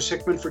 Magic Curtis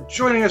Hickman, for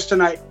joining us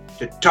tonight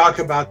to talk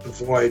about The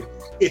Void.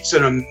 It's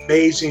an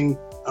amazing,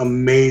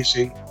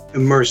 amazing,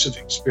 immersive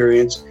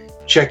experience.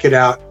 Check it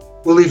out.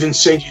 We'll even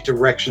send you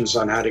directions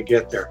on how to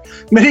get there.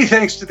 Many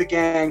thanks to the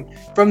gang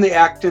from the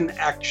Acton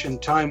Action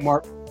Time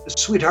Warp, the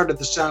sweetheart of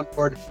the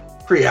soundboard,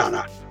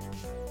 Priyana.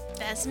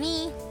 That's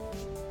me.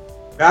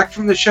 Back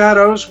from the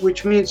shadows,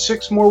 which means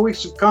 6 more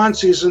weeks of con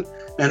season.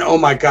 And oh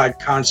my God,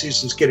 con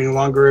season's getting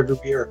longer every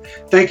year.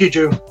 Thank you,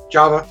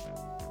 Java.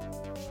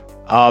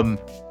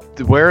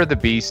 Where are the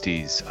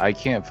Beasties? I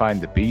can't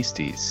find the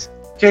Beasties.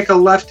 Take a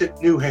left at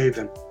New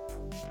Haven.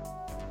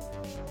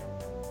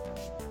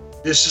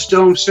 This is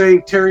Dome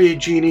saying, Terry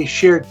Genie,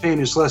 shared pain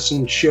is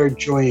lessened, shared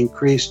joy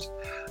increased.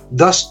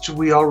 Thus do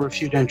we all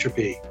refute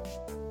entropy.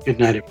 Good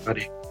night,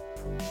 everybody.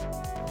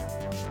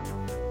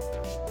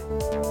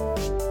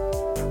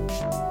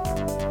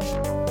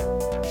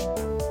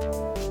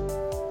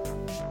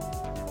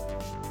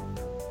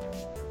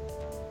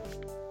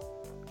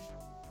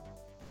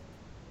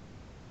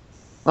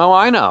 Oh,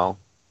 I know.